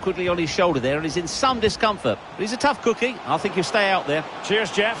really awkwardly on his shoulder there and is in some discomfort. But he's a tough cookie. I think he'll stay out there.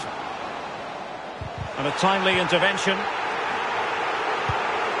 Cheers, Jeff. And a timely intervention.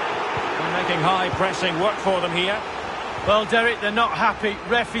 They're making high pressing work for them here. Well, Derek, they're not happy.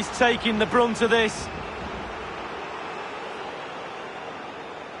 Ref is taking the brunt of this.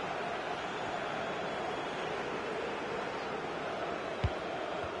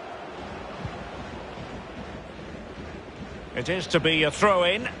 It is to be a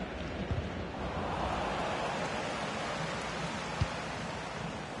throw-in.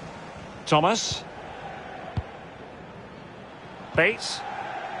 Thomas. Bates.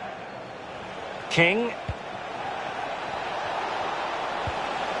 King.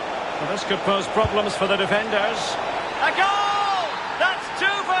 Well, this could pose problems for the defenders. A goal! That's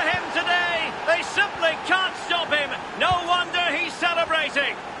two for him today. They simply can't stop him. No wonder he's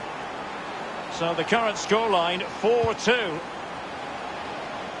celebrating. So the current scoreline, 4-2.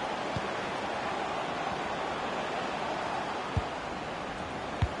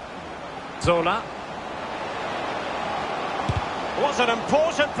 Zola. Was an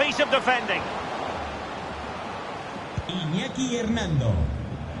important piece of defending. Iñaki Hernando.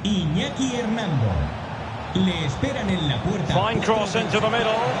 Le esperan en la puerta. Fine cross into the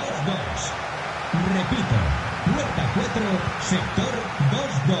middle. 2-2. Repito, puerta 4, sector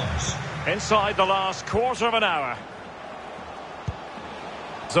 2-2. Inside the last quarter of an hour.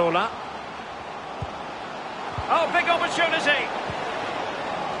 Zola. Oh, big opportunity.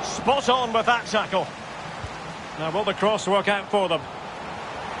 Spot on with that tackle. Now, will the cross work out for them?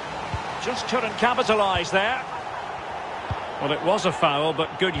 Just couldn't capitalise there. Well, it was a foul,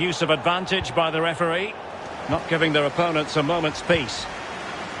 but good use of advantage by the referee. Not giving their opponents a moment's peace.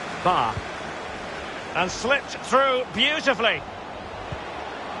 Bar. And slipped through beautifully.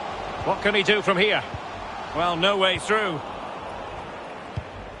 What can he do from here? Well, no way through.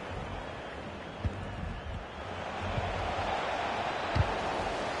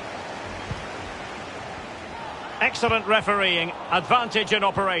 Excellent refereeing. Advantage in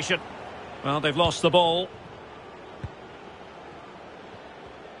operation. Well, they've lost the ball.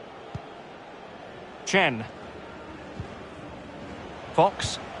 Chen.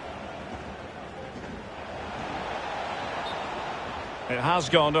 Fox. It has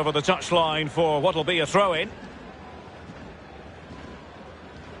gone over the touchline for what will be a throw-in.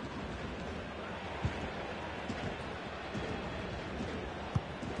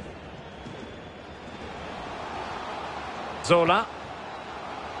 Zola.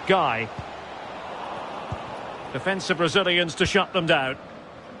 Guy. Defensive Brazilians to shut them down.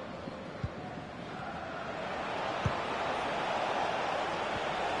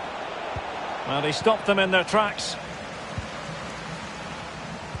 Well, he stopped them in their tracks.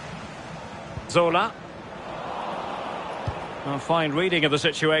 Zola. A fine reading of the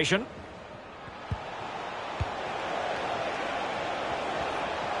situation.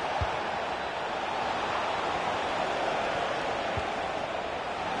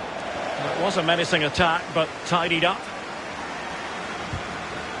 It was a menacing attack, but tidied up.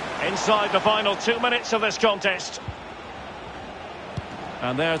 Inside the final 2 minutes of this contest.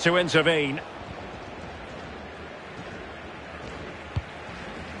 And there to intervene.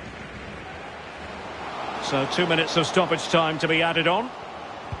 So 2 minutes of stoppage time to be added on.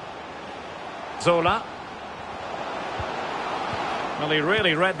 Zola. Well, he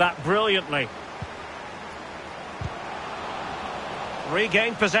really read that brilliantly.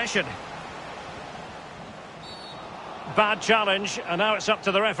 Regained possession. Bad challenge, and now it's up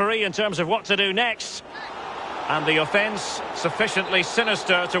to the referee in terms of what to do next. And the offence sufficiently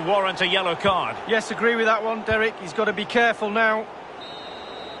sinister to warrant a yellow card. Yes, agree with that one, Derek. He's got to be careful now.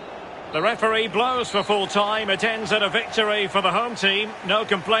 The referee blows for full time. It ends in a victory for the home team. No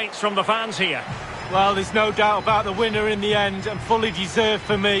complaints from the fans here. Well, there's no doubt about the winner in the end, and fully deserved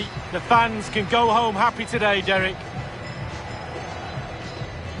for me. The fans can go home happy today, Derek.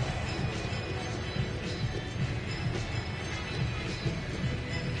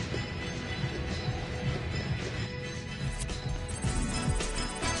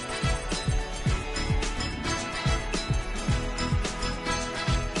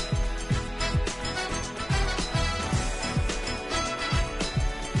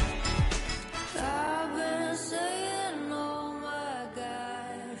 I've been saying, oh my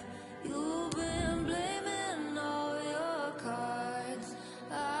God, you've been blaming all your cards.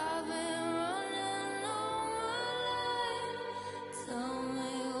 I've been running all my life. Tell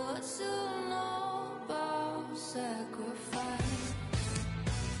me what you know about sacrifice.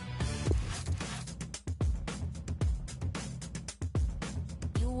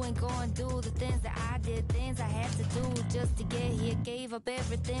 You ain't gonna do the things that I did, things I had to do just to get here. Gave up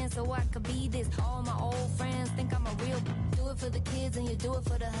everything so I could be this. All my old friends think I'm a real. Do it for the kids and you do it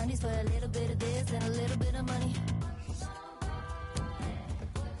for the honeys, for a little bit of this and a little bit of money.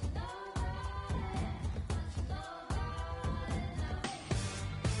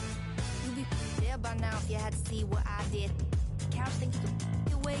 You be there by now if you had to see what I did. Couch think you could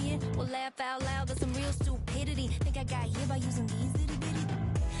your way in. Well, laugh out loud, that's some real stupidity. Think I got here by using these itty bitty.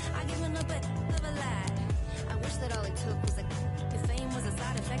 I given up but live a lie. I wish that all it took was if fame was a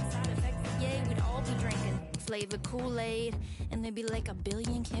side effect, yeah, we'd all be drinking flavored Kool-Aid, and there'd be like a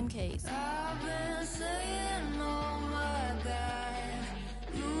billion Kim K's. I've been saying, oh my God,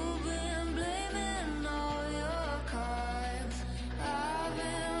 you've been blaming all your cards. I've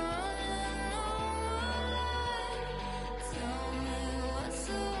been running all my life. Tell me what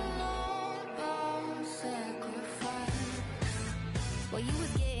you know about sacrifice. Well, you was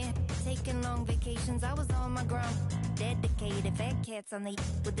taking long vacations, I was on my ground. Dedicated fat cats on the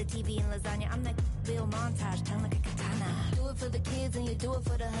with the TV and lasagna. I'm that Bill montage, telling like a katana. Do it for the kids and you do it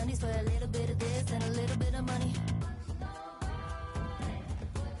for the honeys, for a little bit of this and a little bit of money.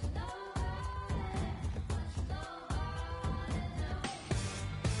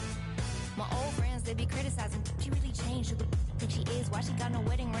 My old friends, they be criticizing. She really changed who the think she is. Why she got no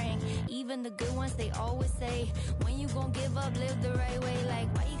wedding ring? Even the good ones, they always say, when you gon' give up, live the right way.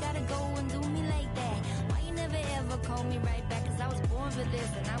 Like, why you gotta go and do me like that? Why you never ever call me right back? Cause I was born for this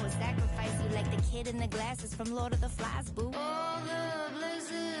and I would sacrifice you like the kid in the glasses from Lord of the Flies, boo. All the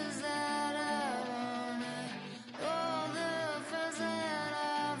places that I wanted, all the friends that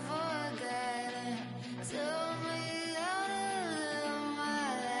I've forgotten. Tell me how to live my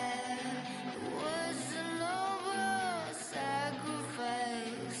life. What's the noble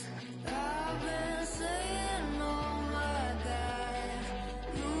sacrifice? I've been saying, oh my God,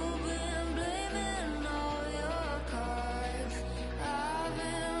 you've been blaming all your cards. I've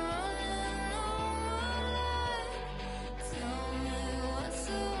been running all my life. Tell me what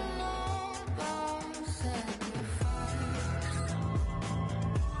you know about sacrifice.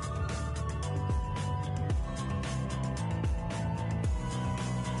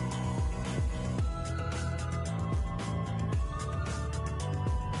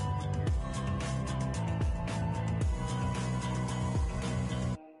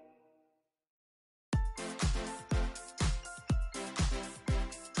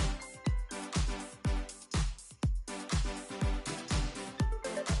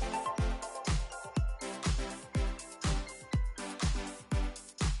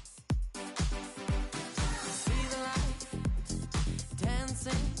 See the light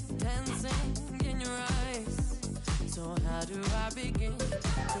dancing in your eyes. So how do I begin to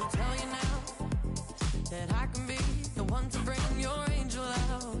tell you now that I can be the one to bring your angel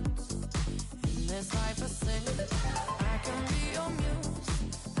out in this life of sin? I can be your muse,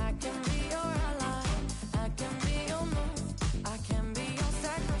 I can be your ally, I can be your moon, I can be your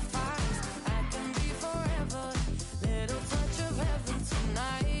sacrifice, I can be forever, little touch of heaven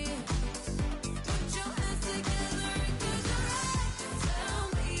tonight. Put your hands together and close your eyes. Tell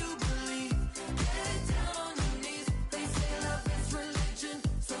me you believe. Get down on your knees. They say love is religion.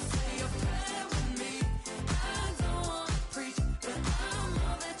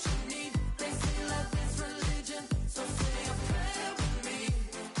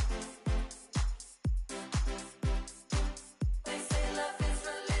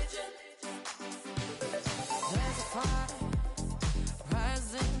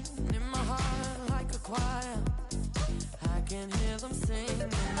 can hear them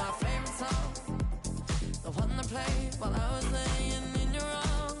singing our favorite song, the one they played while I was laying in your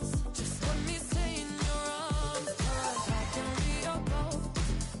arms. Just let me stay in your arms, 'cause I can be your gold,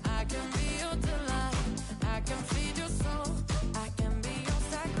 I can be your delight, I can feed your soul, I can be your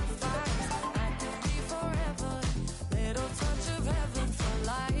sacrifice, I can be forever, little touch of heaven for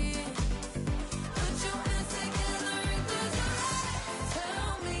life. Put your hands together if there's a light.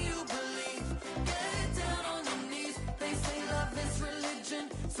 Tell me you believe, get down on your knees. They say love is religion,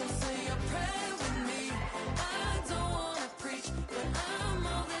 so say a prayer with me. I don't wanna preach, but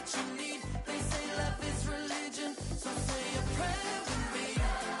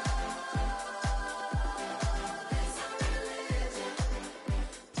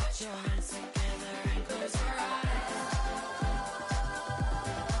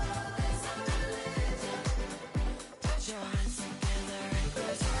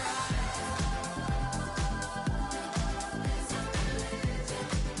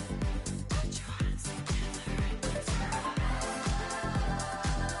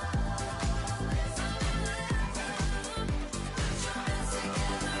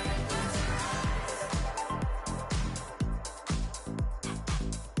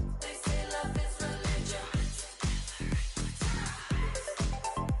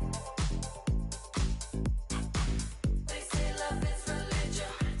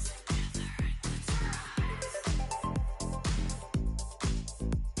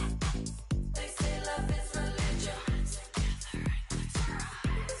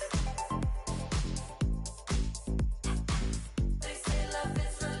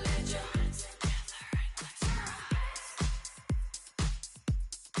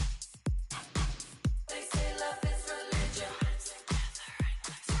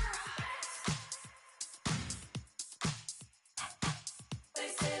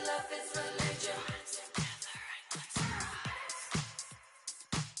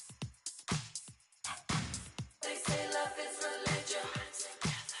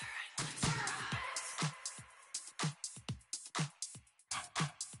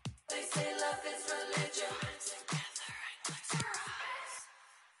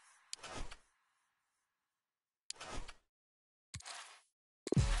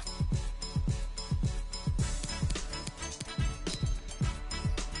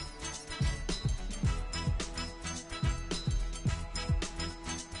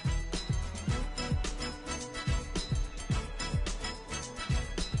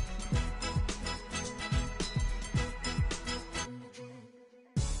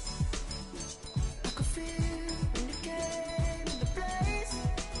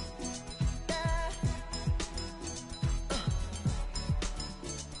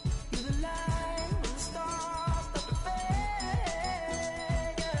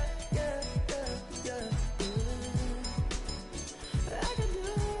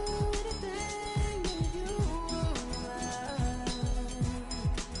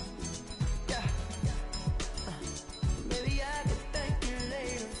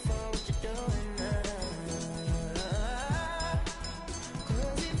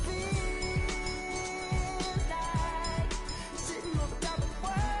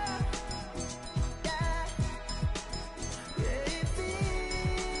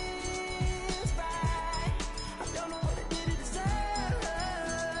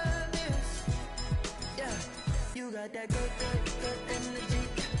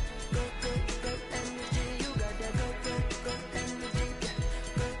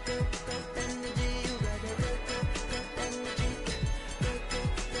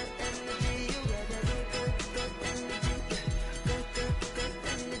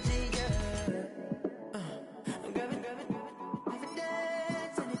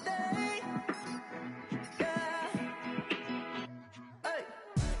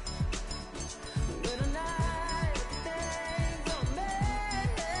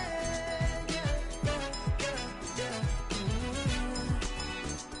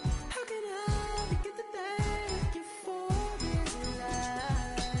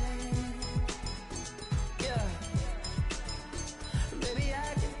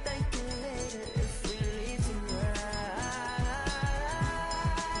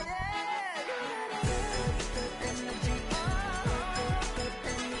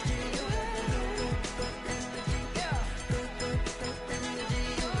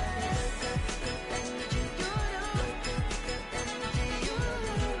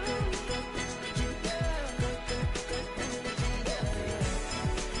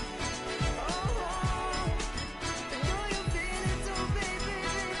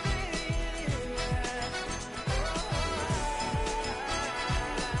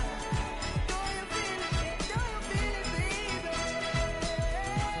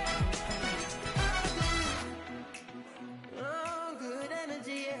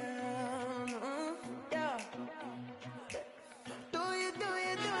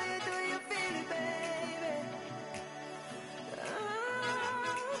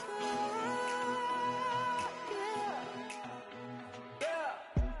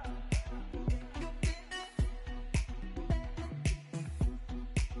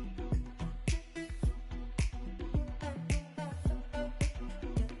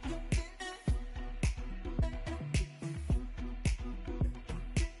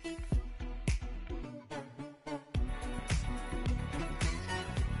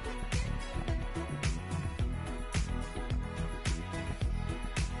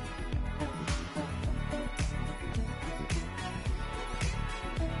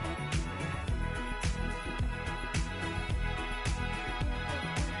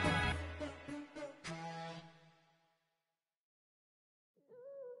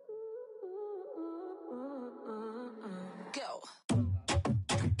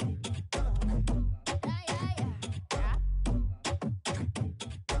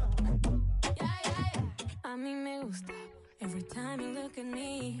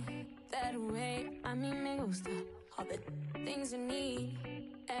the things you need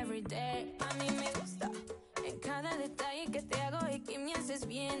every day. A mí me gusta en cada detalle que te hago y que me haces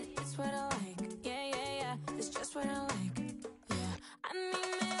bien. It's what I like, yeah, yeah, yeah. It's just what I like, yeah. A mí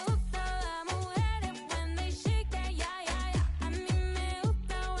me gusta las mujeres when they shake that, yeah, yeah, yeah. A mí me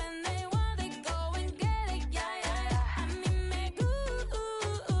gusta when they want it, go and get it, yeah, yeah, yeah. A mí me gusta,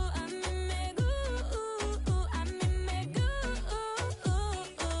 a mí me gusta, a mí me gusta.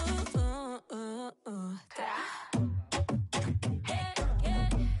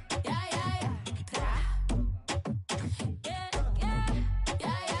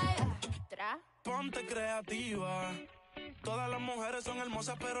 Ponte creativa. Todas las mujeres son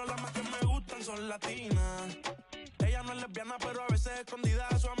hermosas, pero las más que me gustan son latinas. Ella no es lesbiana, pero a veces escondida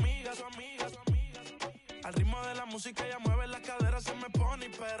a su amiga, su amiga, su amiga, su amiga. Al ritmo de la música ella mueve las caderas, se me pone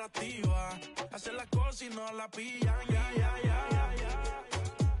hiperactiva. Hace las cosas y no la pillan, ya, ya, ya, ya, ya.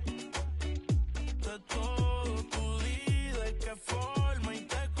 De todo tú di de qué forma y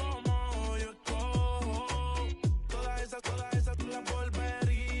te como yo escojo. Todas esas tú las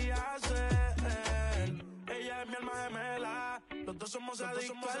volverías a hacer. Ella es mi alma gemela, los dos somos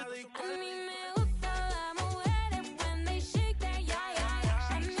adictos. A mí me gusta las mujeres when they shake that, yeah, yeah,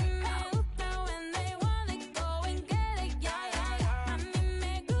 yeah. A mí me gusta when they want it, go and get it, yeah, yeah, yeah. A mí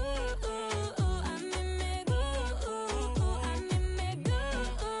me gusta, a mí me gusta, a mí me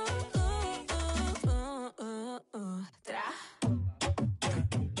gusta.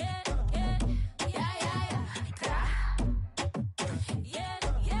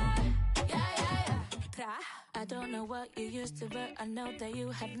 I don't know what you used to, but I know that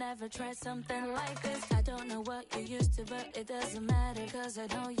you have never tried something like this. I don't know what you used to, but it doesn't matter, cause I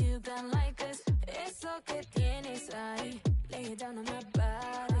know you got like this. Eso que tienes ahí, lay it down on my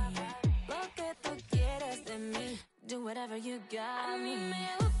body. Lo que tú quieres de mí, do whatever you got. A mí me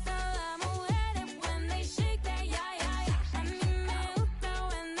gusta las mujeres when they shake that, yeah, yeah, yeah. A mí me gusta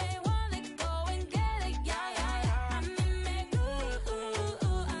when they want it, go and get it, yeah, yeah, yeah. A mí me gusta,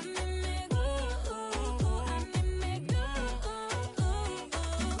 a mí me gusta, a mí me gusta.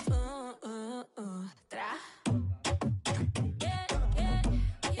 Yeah, yeah, yeah,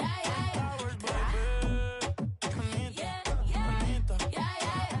 yeah, yeah. Flowers, baby. Anita, Anita. Yeah,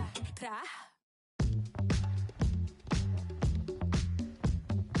 yeah, yeah.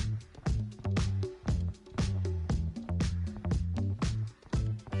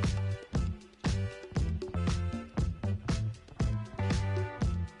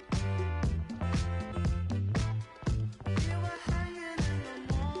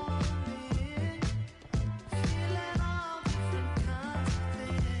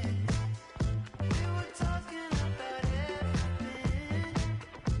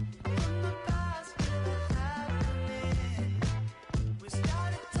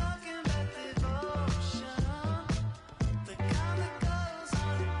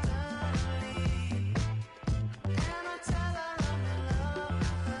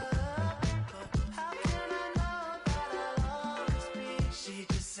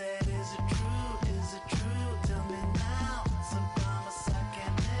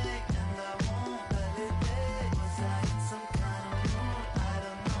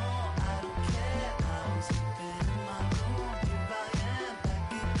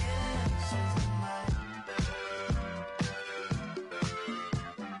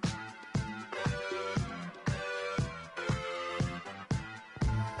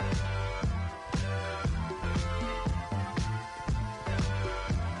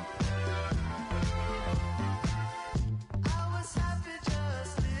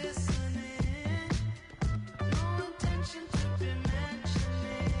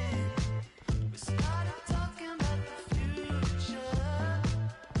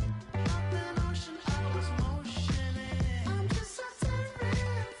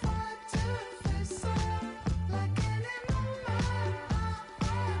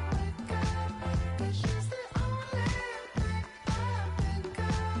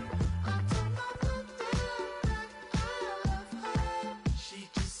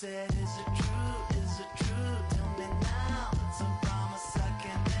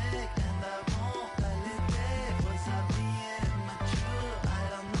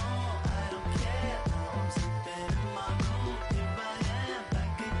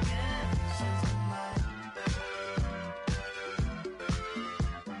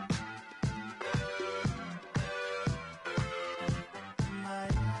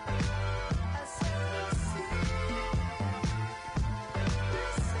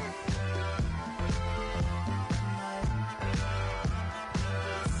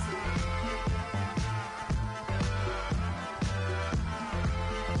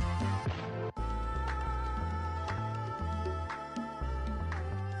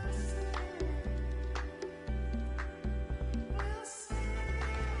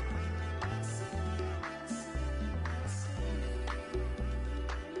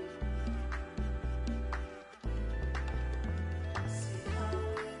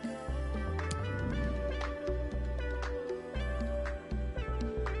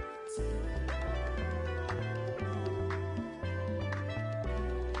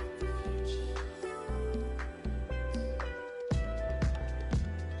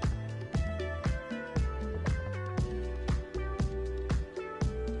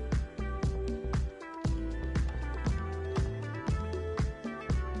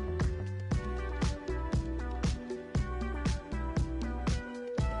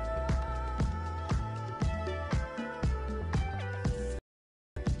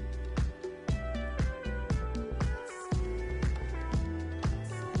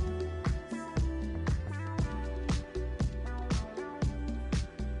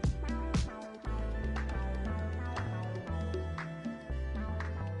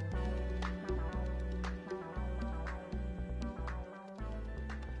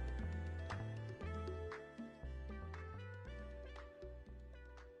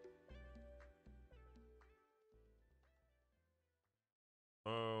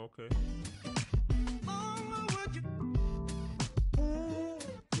 Okay.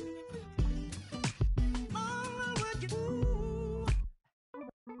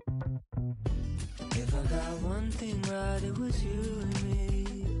 If I got one thing right, it was you and me.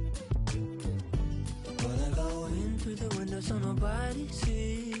 Wanna go in through the window so nobody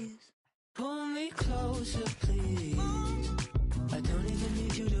sees. Pull me closer, please. I don't even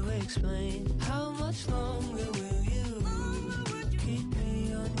need you to explain. How much longer will you keep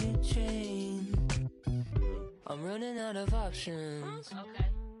me on your chain? I'm running out of options. Okay.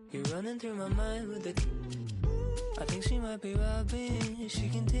 You're running through my mind with the. I think she might be robbing. She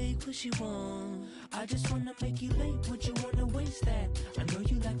can take what she wants. I just wanna make you late. Would you wanna waste that? I know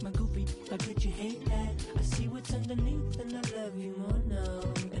you like my goofy, but could you hate that? I see what's underneath and I love you more now.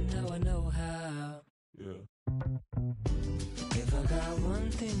 And now I know how. Yeah. If I got one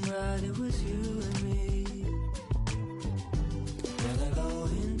thing right, it was you and me. Rather go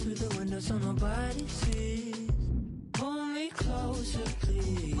in through the window so nobody sees. Pull me closer,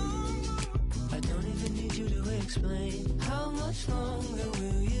 please. I don't even need you to explain. How much longer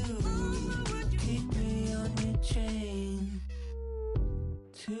will you keep me on your chain?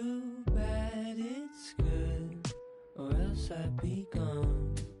 Too bad it's good, or else I'd be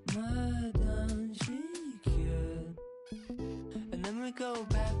gone. Madame, she cured. And then we go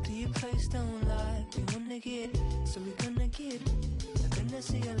back to your place, don't lie. We wanna get, so we gonna get. And then I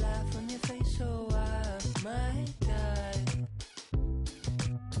see a laugh on your face, so I might die.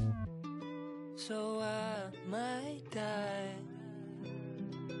 So I might die.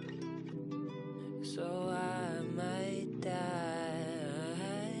 So I might die.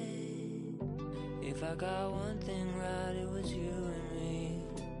 If I got one thing right, it was you and me.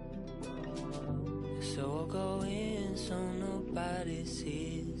 So I'll go in so nobody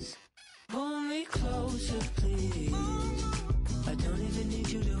sees. Pull me closer, please. I don't even need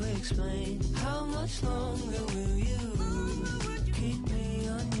you to explain. How much longer will you keep me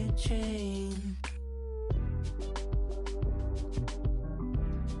on your chain?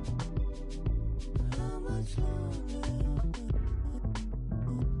 How much longer?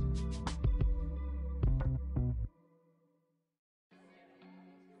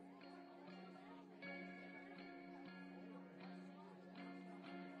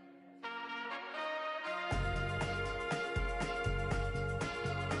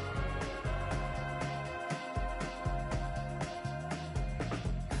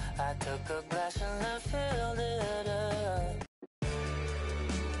 I took a glass and